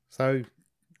mission. So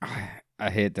I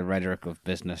hate the rhetoric of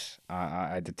business.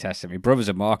 I detest it. My brother's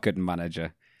a marketing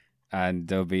manager, and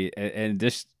there'll be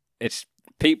it's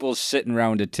people sitting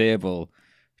around a table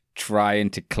trying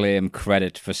to claim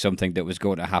credit for something that was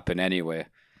going to happen anyway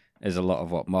is a lot of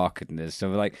what marketing is. So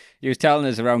like he was telling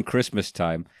us around Christmas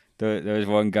time, there was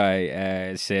one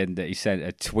guy saying that he sent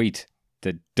a tweet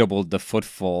that doubled the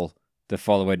footfall the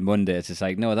following Monday. It's just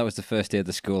like, no, that was the first day of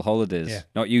the school holidays.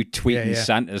 Not you tweeting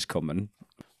Santa's coming.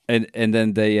 And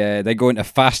then they go into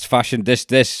fast fashion. This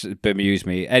bemused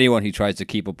me. Anyone who tries to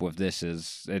keep up with this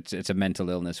it's a mental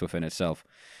illness within itself.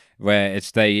 Where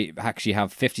they actually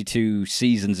have 52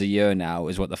 seasons a year now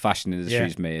is what the fashion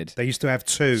industry's made. They used to have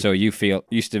 2. So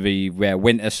used to be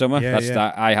winter, summer.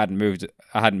 That I hadn't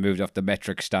moved off the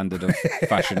metric standard of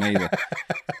fashion either.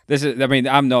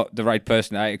 I'm not the right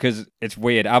person because it's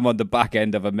weird. I'm on the back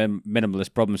end of a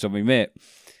minimalist problem. So my mate,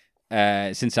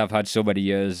 since I've had so many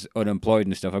years unemployed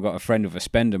and stuff, I've got a friend with a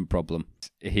spending problem.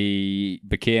 He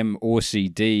became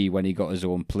OCD when he got his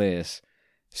own place.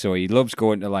 So he loves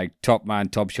going to like Top Man,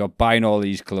 Top Shop, buying all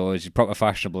these clothes. He's a proper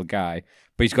fashionable guy,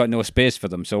 but he's got no space for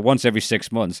them. So once every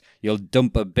 6 months, you'll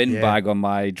dump a bin bag on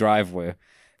my driveway,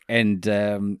 and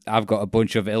I've got a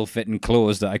bunch of ill-fitting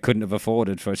clothes that I couldn't have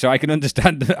afforded for. So I can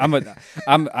understand.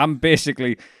 I'm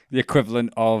basically the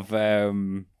equivalent of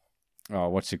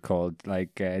what's it called?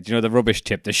 Like, do you know the rubbish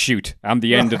tip, the chute? I'm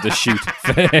the end of the chute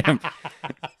for him.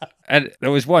 And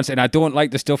there was once, and I don't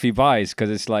like the stuff he buys because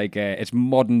it's like it's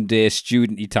modern day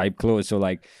studenty type clothes. So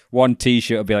like one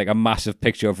T-shirt will be like a massive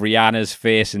picture of Rihanna's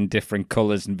face in different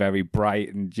colors and very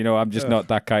bright, and I'm just not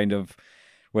that kind of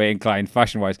way inclined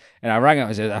fashion wise. And I rang him.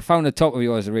 I said, I found a top of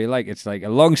yours I really like. It's like a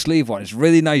long sleeve one. It's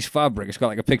really nice fabric. It's got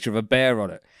like a picture of a bear on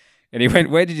it. And he went,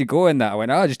 "Where did you go in that?" I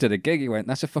went, "Oh, I just did a gig." He went,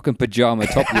 "That's a fucking pajama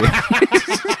top."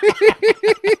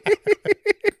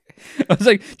 I was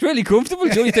like, "It's really comfortable.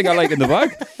 It's the only thing I like in the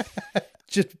bag."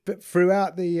 Just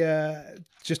throughout the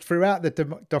just throughout the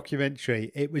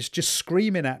documentary, it was just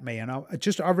screaming at me, and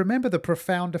I remember the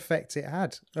profound effect it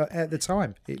had at the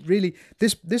time. It really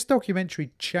this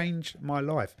documentary changed my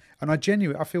life, and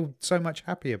I feel so much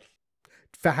happier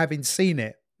for having seen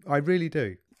it. I really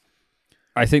do.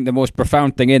 I think the most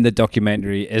profound thing in the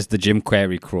documentary is the Jim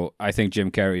Carrey quote. I think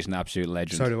Jim Carrey is an absolute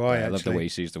legend. So do I. I love the way he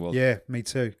sees the world. Yeah, me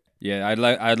too. Yeah,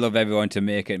 I'd love everyone to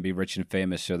make it and be rich and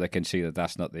famous so they can see that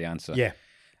that's not the answer. Yeah,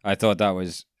 I thought that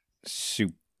was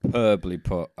superbly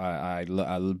put. I'm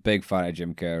a big fan of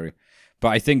Jim Carrey. But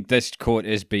I think this quote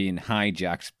is being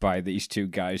hijacked by these two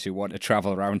guys who want to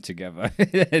travel around together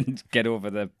and get over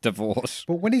the divorce.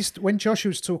 But when Josh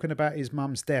was talking about his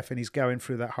mum's death and he's going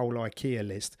through that whole IKEA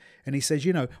list, and he says,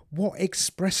 what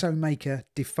espresso maker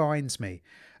defines me?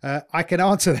 I can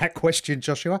answer that question,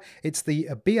 Joshua. It's the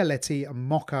Bialetti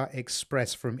Mocha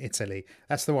Express from Italy.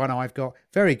 That's the one I've got.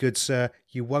 Very good, sir.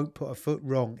 You won't put a foot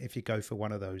wrong if you go for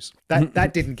one of those.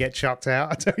 That didn't get chucked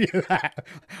out, I tell you that.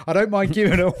 I don't mind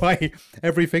giving away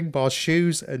everything bar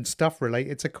shoes and stuff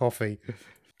related to coffee.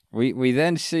 We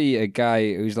then see a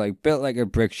guy who's like built like a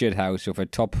brick shit house with a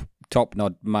top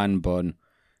knot man bun,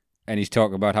 and he's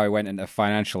talking about how he went into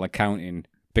financial accounting,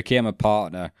 became a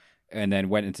partner, and then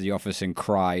went into the office and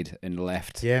cried and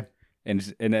left. Yeah. And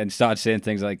then started saying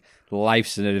things like,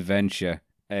 life's an adventure.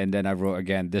 And then I wrote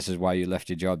again, this is why you left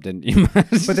your job, didn't you? But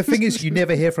the thing is, you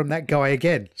never hear from that guy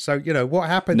again. So, what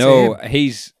happened to him? No,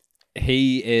 he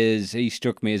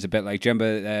struck me as a bit like,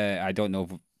 remember, I don't know,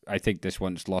 I think this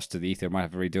one's lost to the ether, I might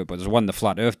have to redo it, but there's one, the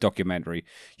Flat Earth documentary.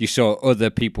 You saw other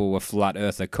people with Flat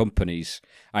Earther companies.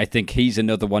 I think he's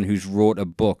another one who's wrote a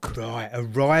book. Right, a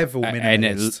rival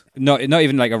minimalist. And not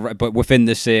even like but within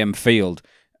the same field,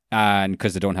 and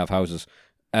because they don't have houses.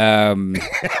 Very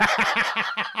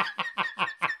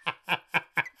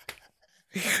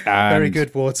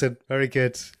good, Wharton. Very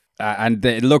good. And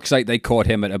it looks like they caught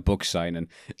him at a book signing.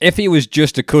 If he was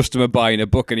just a customer buying a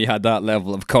book and he had that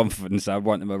level of confidence, I'd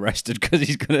want him arrested because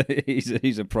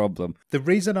he's a problem. The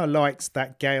reason I liked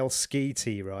that Gail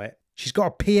Skeety, right? She's got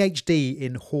a PhD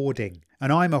in hoarding,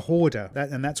 and I'm a hoarder,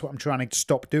 and that's what I'm trying to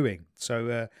stop doing.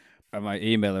 So I might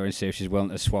email her and see if she's willing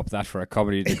to swap that for a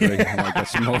comedy degree. I might get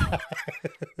some more.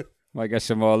 Might get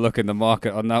some more look in the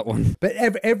market on that one. But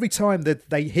every time that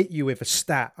they hit you with a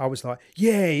stat, I was like,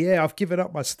 yeah, I've given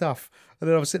up my stuff. And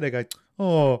then I was sitting there going,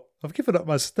 oh, I've given up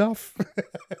my stuff.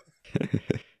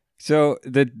 So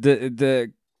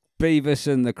the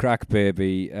Beavis and the Crack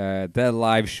Baby, their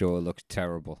live show looked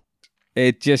terrible.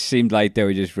 It just seemed like they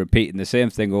were just repeating the same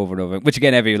thing over and over, which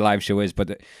again, every live show is,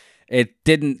 but it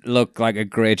didn't look like a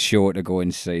great show to go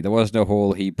and see. There wasn't a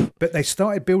whole heap. But they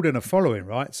started building a following,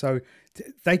 right? So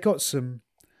they got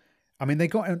they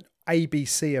got an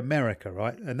ABC America,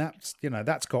 right? And that's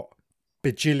got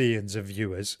bajillions of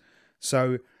viewers.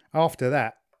 So after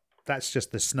that, that's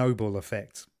just the snowball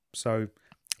effect. So...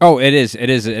 Oh, it is.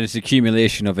 It's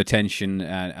accumulation of attention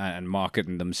and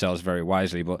marketing themselves very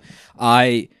wisely. But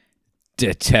I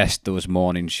detest those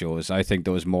morning shows. I think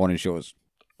those morning shows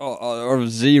are of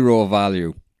zero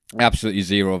value. Absolutely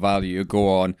zero value. You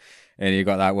go on and you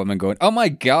got that woman going, oh my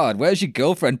God, where's your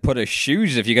girlfriend put her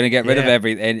shoes if you're going to get rid of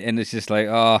everything? And it's just like,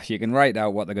 you can write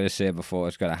out what they're going to say before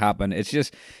it's going to happen. It's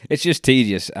just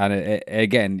tedious. And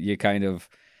again, you kind of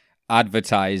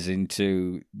advertising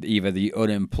to either the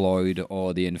unemployed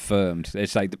or the infirmed.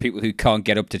 It's like the people who can't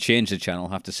get up to change the channel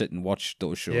have to sit and watch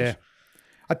those shows. Yeah.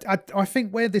 I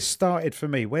think where this started for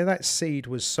me, where that seed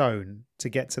was sown to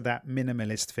get to that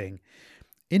minimalist thing,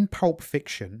 in Pulp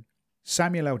Fiction,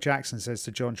 Samuel L. Jackson says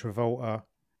to John Travolta,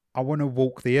 I want to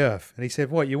walk the earth. And he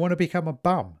said, what, you want to become a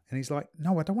bum? And he's like,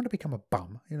 no, I don't want to become a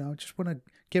bum. I just want to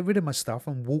get rid of my stuff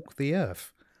and walk the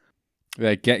earth.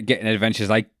 Yeah, getting adventures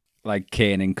like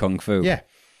Kane in Kung Fu. Yeah.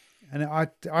 And I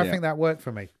think that worked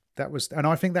for me. And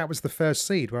I think that was the first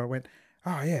seed where I went,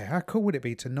 oh yeah, how cool would it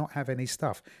be to not have any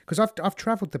stuff? Because I've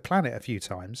travelled the planet a few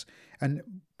times, and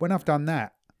when I've done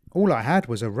that, all I had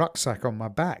was a rucksack on my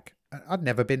back. I'd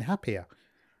never been happier.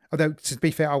 Although, to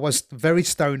be fair, I was very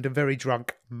stoned and very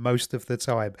drunk most of the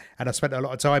time, and I spent a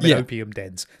lot of time in opium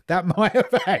dens. That might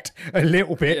have had a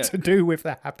little bit to do with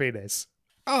the happiness.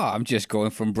 Oh, I'm just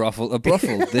going from brothel to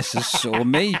brothel. This is so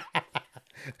me.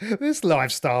 This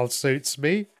lifestyle suits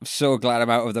me. I'm so glad I'm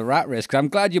out of the rat race, because I'm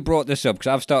glad you brought this up, because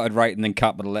I've started writing in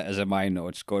capital letters in my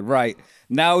notes, going, right,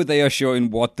 now they are showing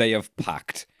what they have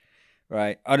packed.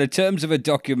 Right, on the terms of a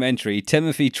documentary,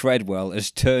 Timothy Treadwell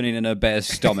is turning in a bear's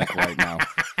stomach right now.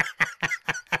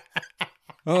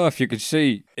 Oh, if you could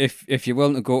see, if you're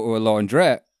willing to go to a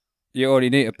laundrette, you only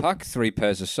need to pack 3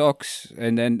 pairs of socks,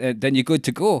 and then you're good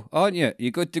to go, aren't you?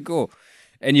 You're good to go.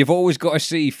 And you've always got to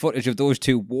see footage of those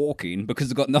two walking because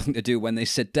they've got nothing to do when they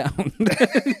sit down.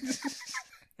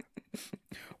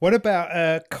 What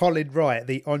about Colin Wright,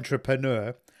 the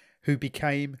entrepreneur who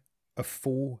became a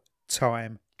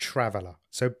full-time traveller?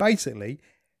 So basically,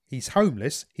 he's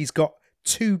homeless. He's got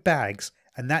 2 bags,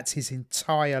 and that's his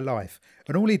entire life.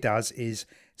 And all he does is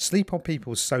sleep on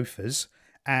people's sofas,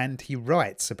 and he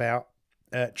writes about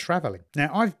travelling.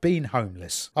 Now, I've been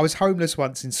homeless. I was homeless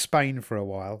once in Spain for a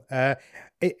while.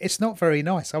 It's not very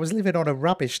nice. I was living on a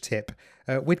rubbish tip.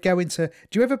 We'd go into...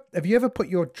 Have you ever put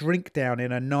your drink down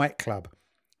in a nightclub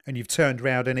and you've turned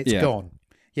round and it's gone?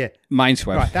 Yeah.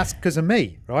 Mindswept. Right, that's because of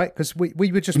me, right? Because we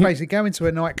would just basically go into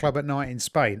a nightclub at night in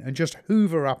Spain and just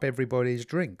hoover up everybody's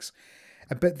drinks.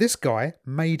 But this guy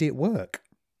made it work.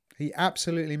 He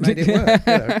absolutely made it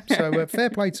work. So fair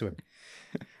play to him.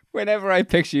 Whenever I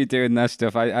picture you doing that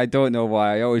stuff, I don't know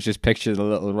why. I always just picture the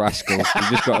little rascal. You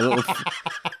just got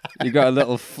a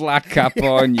little flat cap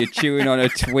on. You're chewing on a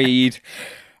tweed.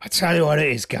 I tell you what it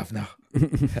is, governor.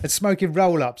 And smoking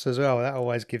roll-ups as well. That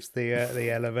always gives the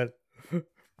element.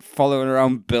 Following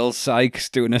around Bill Sykes,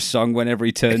 doing a song whenever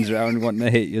he turns around, wanting to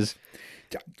hit you.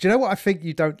 Do you know what I think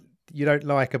you don't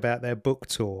like about their book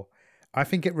tour? I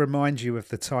think it reminds you of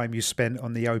the time you spent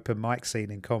on the open mic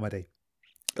scene in comedy.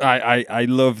 I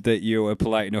love that you were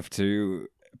polite enough to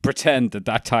pretend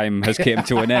that time has came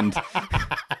to an end.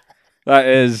 That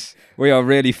is, we are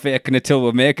really faking it till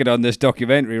we make it on this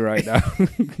documentary right now.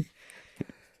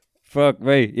 Fuck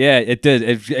me. Yeah, it did.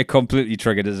 It completely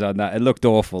triggered us on that. It looked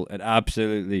awful. It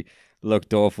absolutely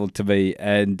looked awful to me.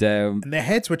 And their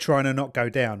heads were trying to not go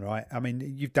down, right? I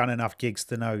mean, you've done enough gigs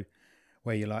to know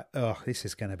where you're like, oh, this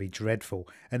is going to be dreadful.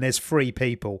 And there's 3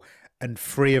 people and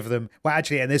 3 of them. Well,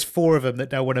 actually, and there's 4 of them that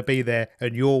don't want to be there.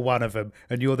 And you're one of them.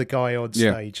 And you're the guy on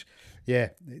stage.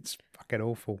 Yeah, it's fucking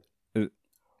awful.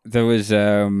 There was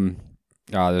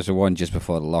there's a one just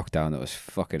before the lockdown that was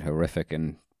fucking horrific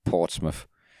in Portsmouth.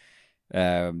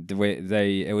 It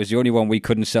was the only one we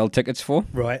couldn't sell tickets for.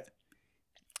 Right.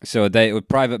 So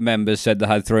private members said they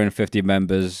had 350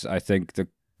 members. I think the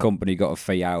company got a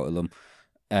fee out of them,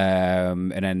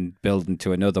 and then building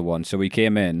to another one. So we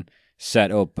came in,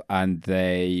 set up, and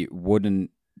they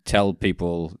wouldn't tell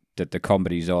people that the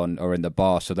comedy's on or in the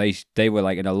bar. So they were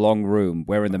like in a long room.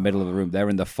 We're in the middle of the room. They're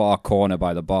in the far corner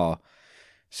by the bar.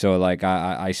 So, like,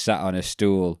 I sat on a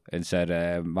stool and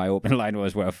said, my opening line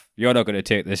was, well, if you're not going to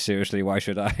take this seriously, why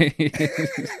should I?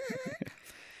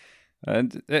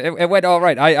 And it went all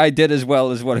right. I did as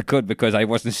well as what I could because I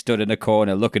wasn't stood in a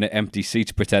corner looking at empty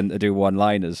seats pretending to do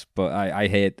one-liners. But I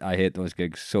hate those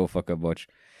gigs so fucking much.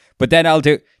 But then I'll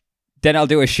do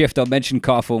a shift. I'll mention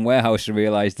Carphone Warehouse and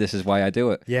realise this is why I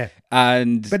do it. Yeah.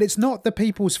 But it's not the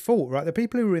people's fault, right? The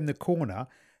people who are in the corner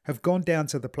have gone down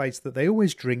to the place that they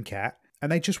always drink at,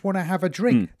 and they just want to have a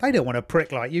drink. They don't want a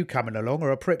prick like you coming along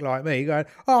or a prick like me going,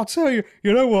 oh, I'll tell you,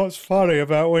 you know what's funny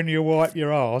about when you wipe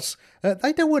your arse?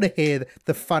 They don't want to hear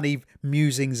the funny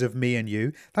musings of me and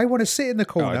you. They want to sit in the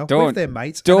corner with their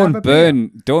mates. Do not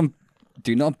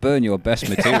burn your best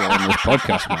material on this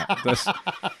podcast,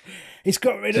 Matt. He's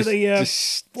got rid of the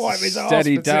wipe his arse.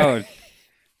 Steady down.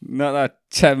 Not that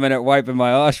 10-minute wiping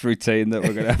my arse routine that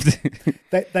we're going to have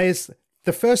to... There's...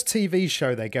 The first TV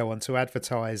show they go on to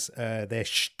advertise their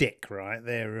shtick, right?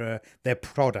 Their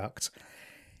product.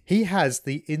 He has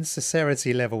the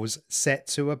insincerity levels set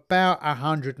to about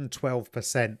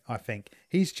 112%, I think.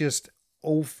 He's just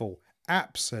awful.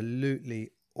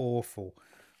 Absolutely awful.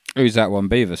 Who's that one,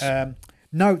 Beavis?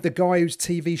 No, the guy whose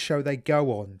TV show they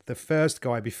go on. The first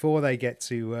guy before they get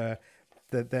to...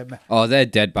 they're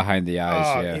dead behind the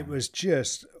eyes, yeah. It was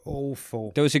just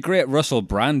awful. There was a great Russell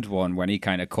Brand one when he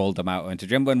kind of called them out. Do you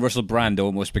remember when Russell Brand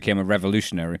almost became a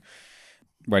revolutionary?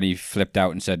 When he flipped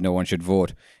out and said no one should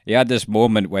vote. He had this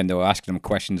moment when they were asking him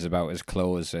questions about his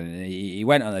clothes, and he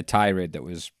went on a tirade that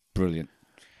was brilliant.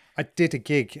 I did a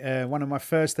gig, one of my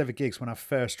first ever gigs when I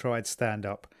first tried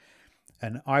stand-up,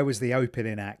 and I was the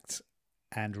opening act,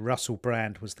 and Russell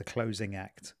Brand was the closing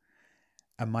act.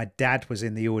 And my dad was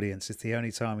in the audience. It's the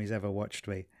only time he's ever watched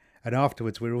me. And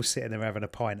afterwards, we were all sitting there having a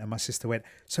pint. And my sister went,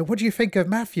 so what do you think of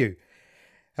Matthew?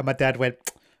 And my dad went,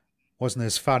 wasn't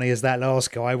as funny as that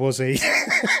last guy, was he?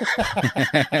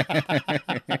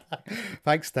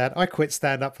 Thanks, Dad. I quit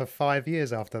stand-up for 5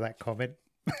 years after that comment.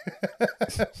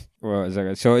 Well,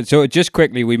 so just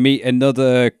quickly, we meet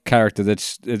another character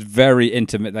that's very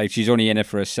intimate. Like, she's only in it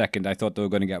for a second. I thought they were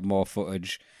going to get more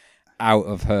footage out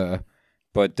of her.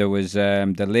 But there was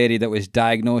the lady that was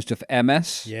diagnosed with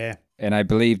MS. Yeah. And I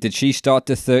believe, did she start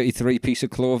the 33 piece of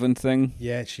clothing thing?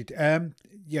 Yeah, she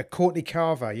Courtney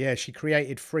Carver. Yeah, she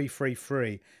created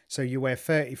Free. So you wear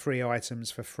 33 items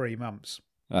for 3 months.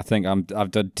 I think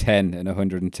I've done 10 in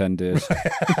 110 days.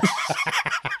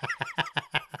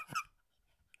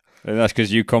 And that's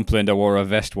because you complained I wore a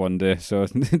vest one day, so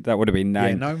that would have been 9.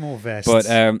 Yeah, no more vests.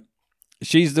 But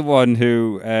she's the one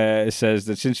who says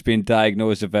that since being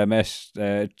diagnosed with MS,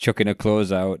 chucking her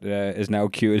clothes out has now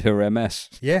cured her MS.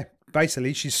 Yeah,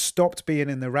 basically, she's stopped being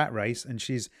in the rat race, and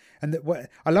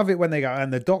I love it when they go,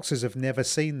 and the doctors have never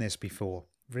seen this before.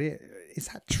 Really? Is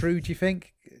that true, do you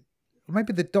think?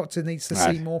 Maybe the doctor needs to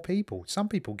see more people. Some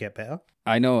people get better.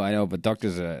 I know, but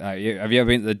doctors are... have you ever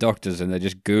been to the doctors and they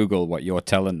just Google what you're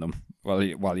telling them while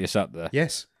you're sat there?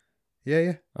 Yes.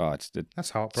 Yeah. Oh, that's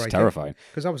heartbreaking. It's terrifying.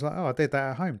 Because I was like, I did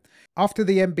that at home. After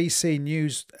the NBC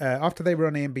News, after they were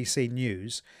on the NBC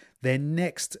News, their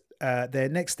next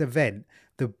event,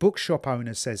 the bookshop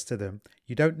owner says to them,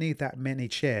 "You don't need that many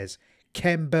chairs.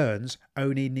 Ken Burns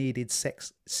only needed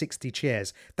 60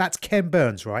 chairs." That's Ken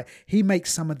Burns, right? He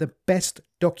makes some of the best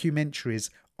documentaries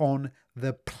on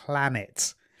the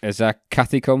planet. Is that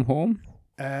Kathy Come Home?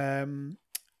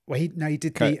 Well, he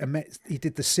did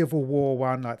the Civil War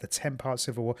one, like the 10-part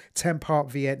Civil War,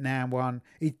 10-part Vietnam one.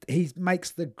 He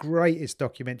makes the greatest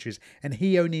documentaries, and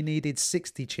he only needed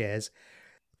 60 chairs.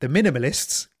 The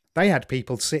Minimalists, they had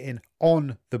people sitting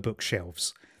on the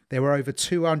bookshelves. There were over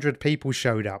 200 people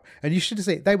showed up, and you should have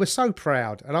seen. They were so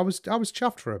proud, and I was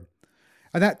chuffed for them.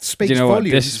 And that speaks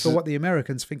volumes for what the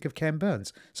Americans think of Ken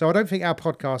Burns. So I don't think our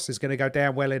podcast is going to go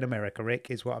down well in America, Rick,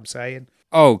 is what I'm saying.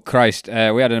 Oh, Christ. We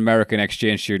had an American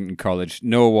exchange student in college.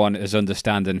 No one is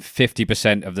understanding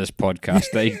 50% of this podcast.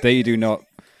 They do not...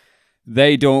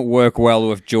 They don't work well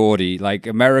with Geordie. Like,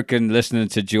 American listening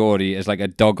to Geordie is like a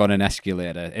dog on an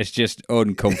escalator. It's just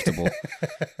uncomfortable.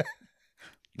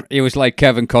 It was like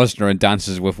Kevin Costner in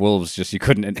Dances with Wolves, just you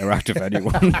couldn't interact with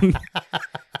anyone.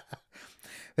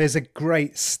 There's a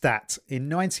great stat. In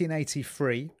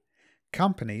 1983,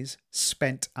 companies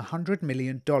spent $100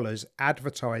 million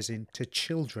advertising to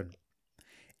children.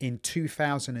 In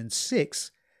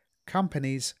 2006,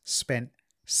 companies spent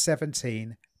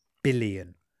 $17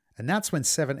 billion. And that's when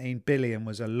 $17 billion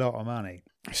was a lot of money.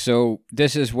 So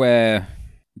this is where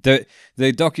the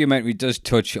documentary does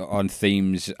touch on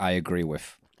themes I agree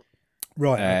with.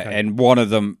 Right. Okay. And one of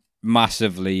them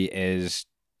massively is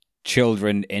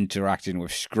children interacting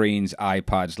with screens,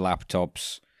 iPads,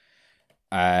 laptops,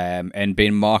 and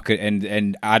being marketed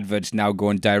and adverts now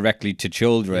going directly to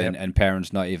children and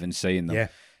parents not even seeing them. Yeah.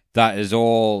 That is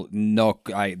all not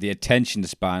the attention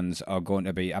spans are going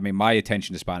to be. I mean, my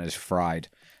attention span is fried.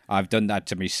 I've done that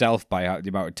to myself by the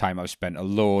amount of time I've spent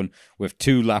alone with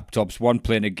 2 laptops, one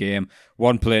playing a game,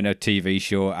 one playing a TV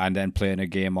show, and then playing a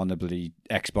game on the bloody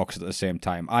Xbox at the same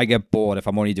time. I get bored if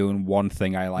I'm only doing one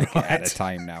thing I like at a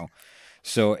time now.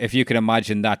 So if you can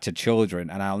imagine that to children,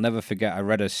 and I'll never forget, I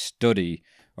read a study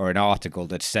or an article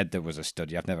that said there was a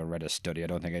study. I've never read a study. I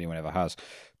don't think anyone ever has.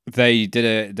 They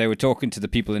were talking to the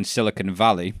people in Silicon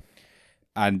Valley,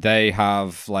 and they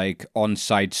have like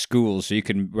on-site schools, so you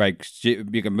can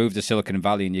move to Silicon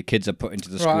Valley, and your kids are put into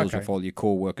the schools with all your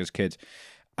co-workers' kids.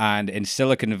 And in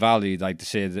Silicon Valley, like to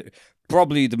say that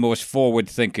probably the most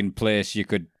forward-thinking place you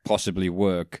could possibly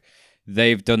work.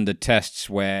 They've done the tests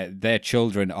where their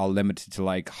children are limited to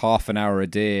like half an hour a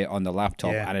day on the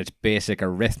laptop, and it's basic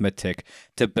arithmetic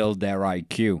to build their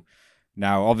IQ.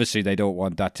 Now, obviously, they don't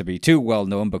want that to be too well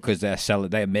known because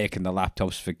they're making the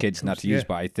laptops for kids not to use.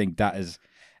 But I think that is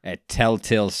a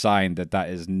telltale sign that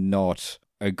is not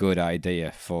a good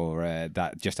idea for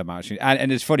that just amount.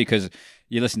 And it's funny because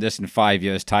you listen to this in 5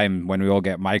 years' time when we all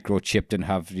get microchipped and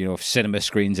have cinema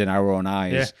screens in our own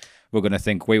eyes. Yeah. We're going to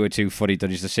think we were too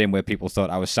fuddy-duddies, the same way people thought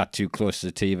I was sat too close to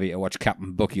the TV to watch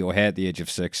Captain Bucky O'Hare at the age of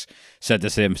 6. Said the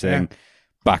same thing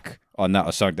back on that,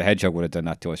 or Sonic the Hedgehog would have done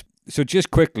that to us. So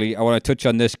just quickly, I want to touch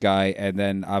on this guy, and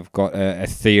then I've got a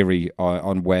theory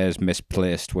on where's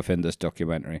misplaced within this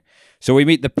documentary. So we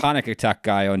meet the panic attack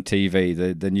guy on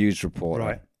TV, the news reporter.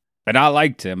 Right. And I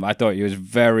liked him. I thought he was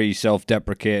very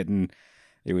self-deprecating.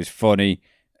 He was funny.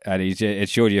 And it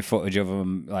showed you footage of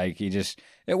him. Like, it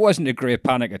wasn't a great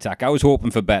panic attack. I was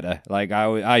hoping for better. Like,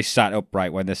 I sat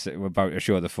upright when we're about to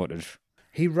show the footage.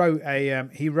 He wrote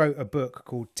a book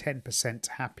called 10%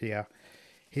 Happier.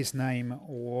 His name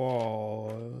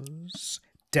was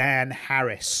Dan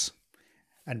Harris.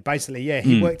 And basically,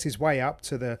 he worked his way up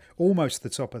to almost the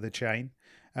top of the chain,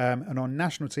 and on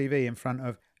national TV in front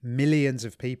of millions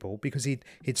of people, because he'd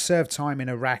served time in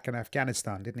Iraq and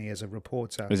Afghanistan, didn't he, as a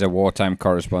reporter? As a wartime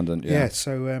correspondent, yeah. Yeah,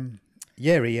 so,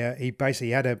 he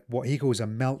basically had what he calls a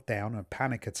meltdown, a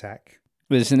panic attack.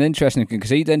 It's an interesting thing,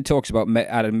 because he then talks about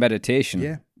adding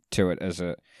meditation to it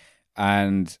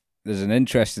and there's an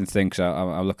interesting thing, because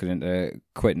I'm looking into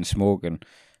quitting smoking.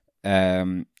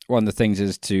 one of the things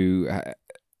is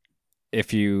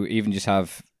if you even just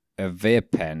have a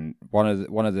vape pen, one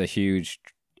of the huge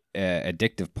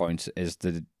addictive points is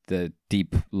the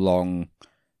deep, long,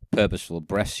 purposeful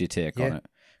breaths you take on it,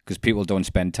 because people don't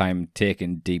spend time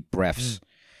taking deep breaths.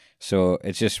 So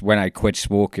it's just, when I quit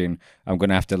smoking, I'm going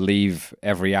to have to leave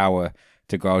every hour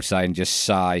to go outside and just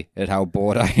sigh at how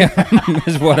bored I am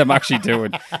is what I'm actually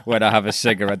doing when I have a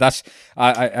cigarette.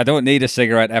 I don't need a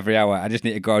cigarette every hour. I just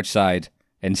need to go outside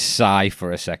and sigh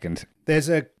for a second. There's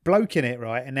a bloke in it,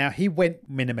 right? And now he went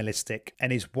minimalistic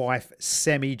and his wife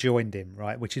semi-joined him,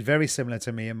 right? Which is very similar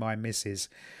to me and my missus.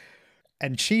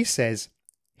 And she says,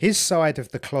 his side of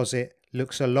the closet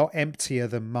looks a lot emptier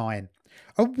than mine.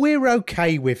 And we're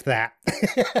okay with that.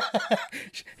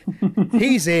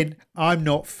 He's in, I'm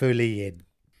not fully in.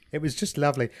 It was just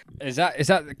lovely. Is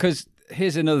that because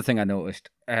here's another thing I noticed.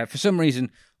 For some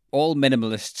reason, all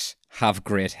minimalists have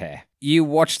great hair. You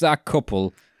watch that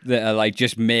couple that are like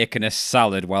just making a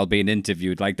salad while being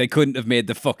interviewed. Like, they couldn't have made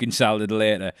the fucking salad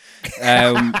later.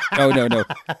 Oh, no.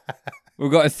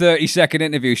 We've got a 30-second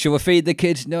interview. Shall we feed the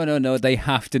kids? No. They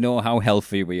have to know how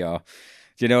healthy we are.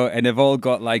 You know, and they've all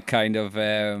got like kind of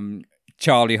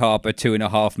Charlie Harper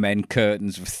 2.5 Men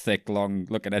curtains with thick, long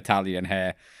looking Italian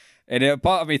hair. And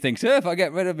part of me thinks, if I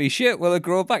get rid of me shit, will it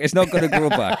grow back? It's not going to grow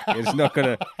back. It's not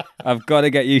going to. I've got to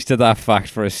get used to that fact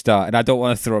for a start. And I don't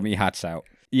want to throw me hats out.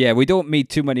 Yeah, we don't meet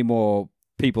too many more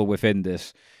people within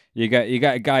this. You got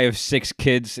a guy of 6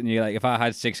 kids, and you're like, if I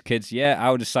had 6 kids,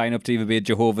 I would sign up to either be a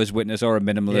Jehovah's Witness or a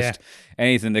minimalist. Yeah.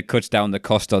 Anything that cuts down the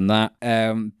cost on that.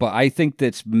 But I think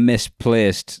that's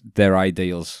misplaced their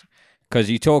ideals. Because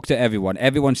you talk to everyone.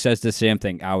 Everyone says the same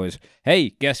thing. Hey,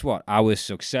 guess what? I was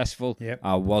successful. Yep.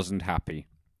 I wasn't happy.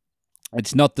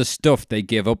 It's not the stuff they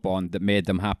give up on that made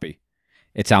them happy.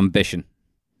 It's ambition.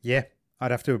 Yeah,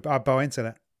 I'd buy into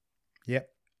that. Yep.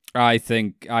 I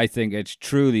think it's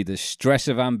truly the stress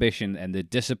of ambition and the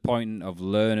disappointment of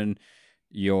learning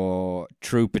your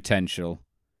true potential.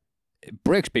 It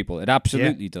breaks people. It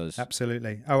absolutely does.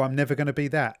 Absolutely. Oh, I'm never going to be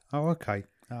that. Oh, okay.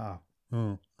 Oh.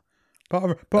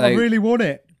 But I really want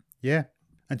it. Yeah.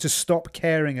 And to stop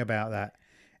caring about that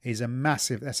is a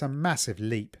massive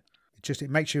leap. It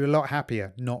makes you a lot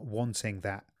happier not wanting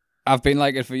that. I've been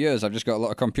like it for years. I've just got a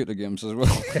lot of computer games as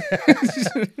well.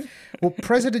 Well,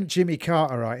 President Jimmy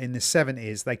Carter, right, in the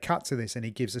 70s, they cut to this and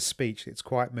he gives a speech. It's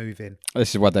quite moving.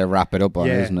 This is what they wrap it up on,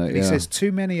 isn't it? And he says,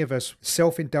 too many of us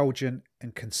self-indulgent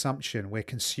and consumption. We're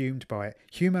consumed by it.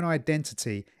 Human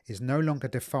identity is no longer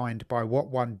defined by what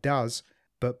one does,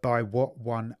 but by what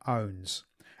one owns.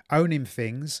 Owning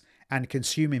things and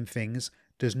consuming things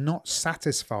does not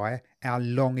satisfy our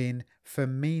longing for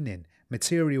meaning.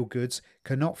 Material goods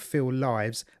cannot fill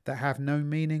lives that have no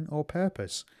meaning or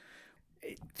purpose.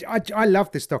 I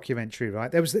love this documentary,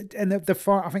 right? There was,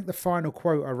 I think the final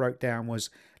quote I wrote down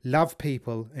was, "Love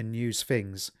people and use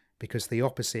things because the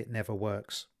opposite never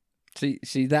works."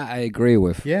 See that I agree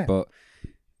with. Yeah. But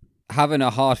having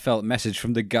a heartfelt message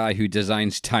from the guy who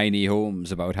designs tiny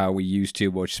homes about how we use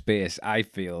too much space, I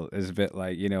feel is a bit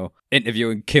like,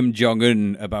 interviewing Kim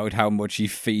Jong-un about how much he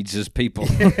feeds his people.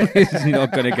 He's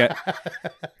not going to get...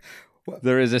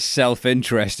 There is a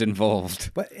self-interest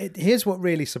involved. But here's what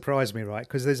really surprised me, right?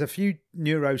 Because there's a few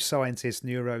neuroscientists,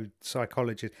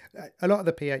 neuropsychologists, a lot of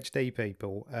the PhD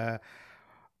people...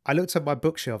 I looked at my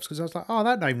bookshelves because I was like, oh,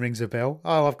 that name rings a bell.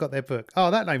 Oh, I've got their book. Oh,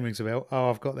 that name rings a bell.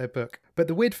 Oh, I've got their book. But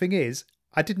the weird thing is,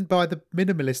 I didn't buy the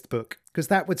minimalist book because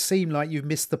that would seem like you've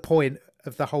missed the point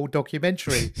of the whole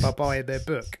documentary by buying their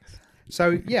book.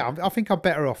 So, yeah, I think I'm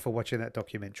better off for watching that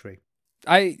documentary.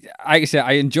 Like I said,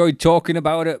 I enjoyed talking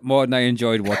about it more than I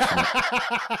enjoyed watching it.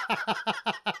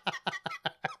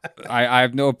 I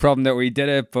have no problem that we did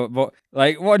it, but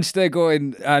like once they're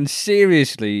going, and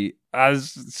seriously...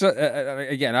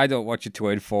 again, I don't watch it to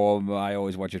inform. I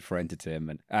always watch it for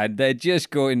entertainment. And they're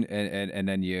just going, and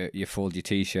then you fold your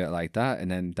t-shirt like that,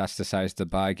 and then that's the size of the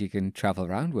bag you can travel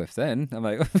around with. Then I'm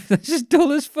like, this is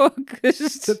dull as fuck.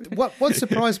 What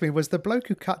surprised me was the bloke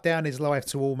who cut down his life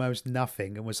to almost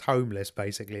nothing and was homeless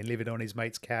basically and living on his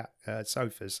mate's cat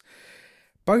sofas.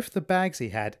 Both the bags he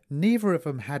had, neither of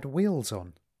them had wheels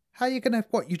on. How are you gonna?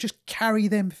 You just carry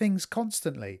them things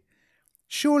constantly?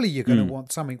 Surely you're going to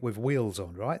want something with wheels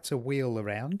on, right? To wheel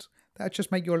around. That would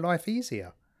just make your life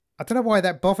easier. I don't know why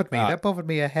that bothered me. That bothered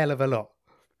me a hell of a lot.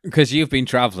 Because you've been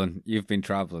travelling. That's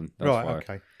right, why.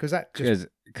 Okay.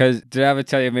 Because did I ever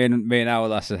tell you me and our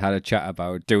lass had a chat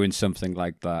about doing something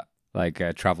like that, like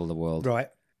travel the world? Right.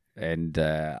 And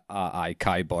I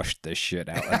kiboshed the shit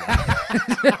out of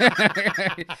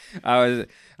that. I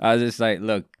was just like,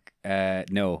 look,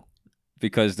 no.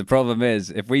 because the problem is,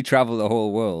 if we travel the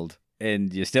whole world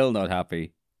and you're still not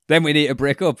happy, then we need to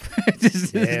break up.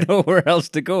 There's nowhere else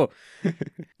to go.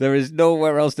 There is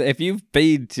nowhere else to... If you've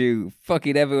been to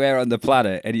fucking everywhere on the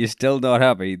planet and you're still not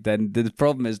happy, then the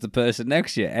problem is the person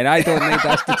next to you. And I don't need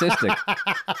that statistic.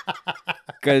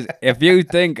 Because if you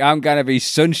think I'm going to be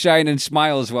sunshine and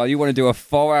smiles while you want to do a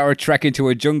 4-hour trek into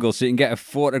a jungle so you can get a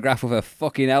photograph of a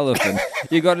fucking elephant,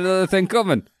 you got another thing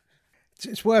coming.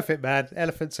 It's worth it, man.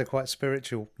 Elephants are quite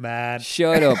spiritual, man.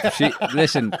 Shut up.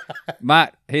 Listen,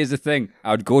 Matt, here's the thing. I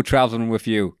would go traveling with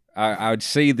you. I would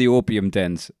see the opium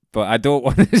dens, but I don't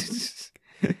want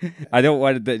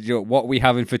what we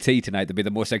having for tea tonight to be the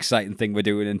most exciting thing we're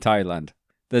doing in Thailand.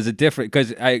 There's a different...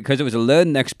 Because it was a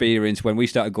learning experience when we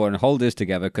started going on holidays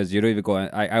together, because you'd either go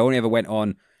on... I only ever went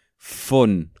on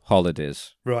fun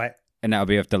holidays. Right. And that would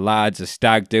be with the lads, a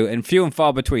stag do, and few and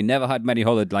far between. Never had many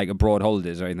abroad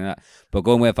holidays or anything like that. But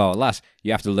going with our lass,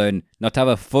 you have to learn not to have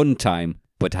a fun time,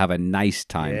 but to have a nice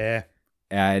time. Yeah.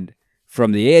 And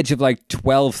from the age of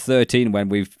 12, 13, when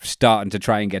we've started to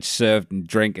try and get served and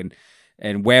drink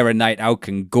and where a night out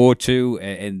can go to,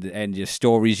 and your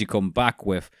stories you come back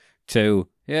with, to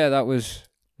that was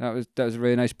a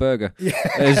really nice burger. Yeah.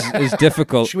 It's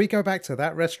difficult. Should we go back to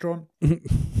that restaurant?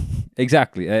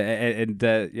 Exactly,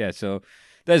 so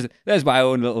there's my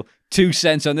own little 2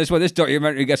 cents on this one. This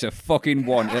documentary gets a fucking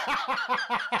 1.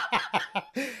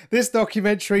 This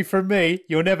documentary from me,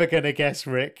 you're never going to guess,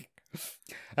 Rick.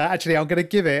 Actually, I'm going to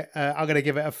give it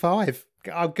a 5.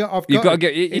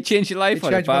 You changed your life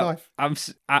on it. My life.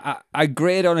 I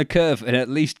grade on a curve, and at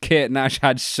least Kate Nash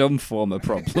had some form of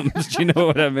problems. Do you know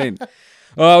what I mean?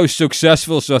 Oh, I was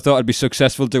successful, so I thought I'd be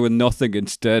successful doing nothing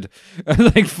instead.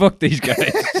 Fuck these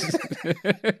guys.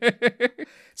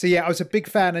 So I was a big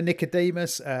fan of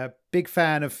Nicodemus, big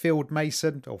fan of Field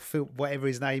Mason, or Phil, whatever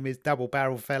his name is, double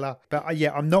barrel fella. But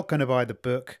I'm not going to buy the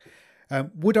book.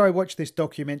 Would I watch this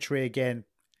documentary again?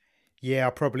 Yeah,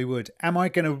 I probably would. Am I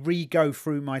going to re-go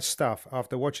through my stuff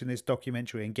after watching this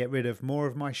documentary and get rid of more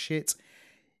of my shit?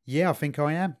 Yeah, I think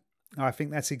I am. I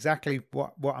think that's exactly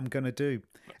what I'm going to do.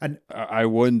 And I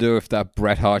wonder if that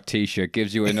Bret Hart t-shirt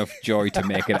gives you enough joy to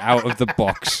make it out of the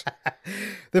box.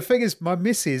 The thing is, my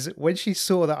missus, when she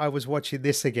saw that I was watching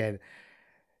this again,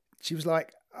 she was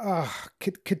like,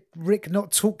 could Rick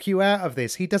not talk you out of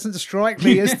this? He doesn't strike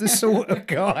me as the sort of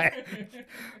guy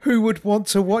who would want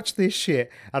to watch this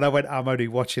shit. And I went, I'm only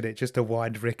watching it just to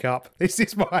wind Rick up. This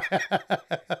is my...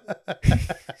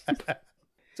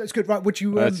 So it's good, right? Would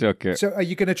you? That's okay. So are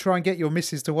you going to try and get your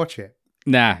missus to watch it?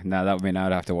 Nah, that would mean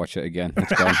I'd have to watch it again.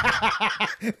 It's gone.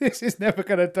 This is never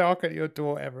going to darken your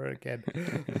door ever again.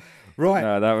 Right.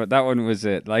 No, that one was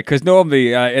it. Because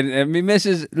normally, and my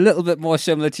missus a little bit more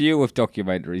similar to you with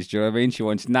documentaries. Do you know what I mean? She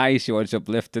wants nice, she wants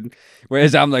uplifting.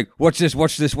 Whereas I'm like, watch this.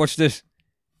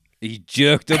 He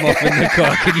jerked him off in the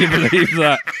car. Can you believe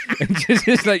that? And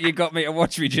just like, you got me to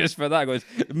watch me just for that. I goes,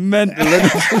 mental.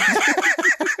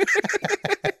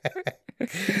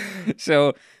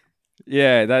 So,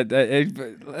 yeah,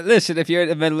 listen, if you're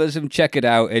into minimalism, check it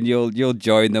out and you'll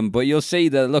join them. But you'll see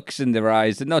the looks in their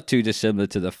eyes. They're not too dissimilar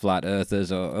to the flat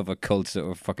earthers or other cults that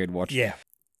we've fucking watched. Yeah,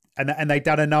 and they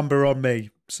done a number on me.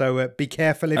 So be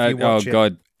careful if you watch it.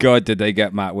 Oh, God, did they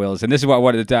get Matt Wills? And this is what I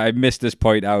wanted to do. I missed this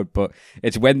point out, but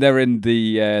it's when they're in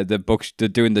the books, they're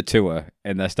doing the tour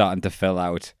and they're starting to fill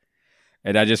out.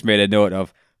 And I just made a note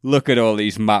of, look at all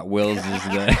these Matt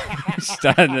Willses there,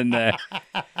 standing there,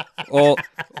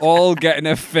 all getting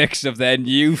a fix of their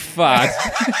new fad.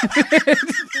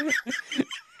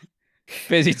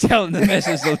 Busy telling the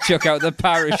missus they'll chuck out the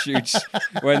parachutes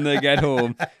when they get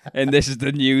home, and this is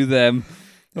the new them.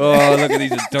 Oh, look at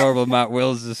these adorable Matt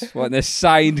Willses. What, their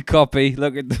signed copy.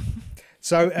 Look at them.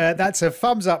 So that's a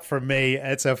thumbs up from me.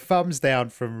 It's a thumbs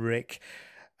down from Rick.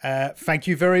 Thank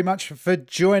you very much for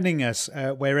joining us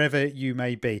wherever you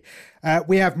may be.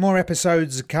 We have more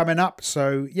episodes coming up,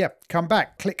 so come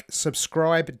back, click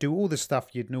subscribe, do all the stuff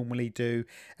you'd normally do,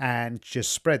 and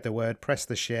just spread the word, press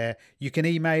the share. You can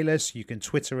email us, you can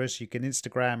Twitter us, you can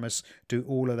Instagram us, do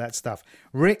all of that stuff.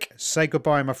 Rick, say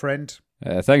goodbye, my friend.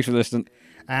 Thanks for listening.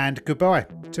 And goodbye.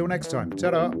 Till next time.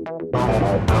 Ta-da.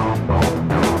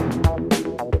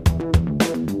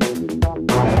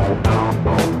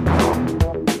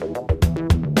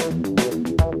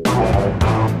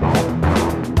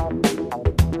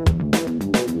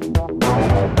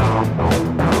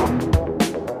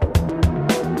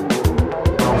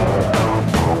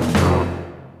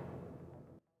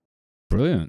 Brilliant.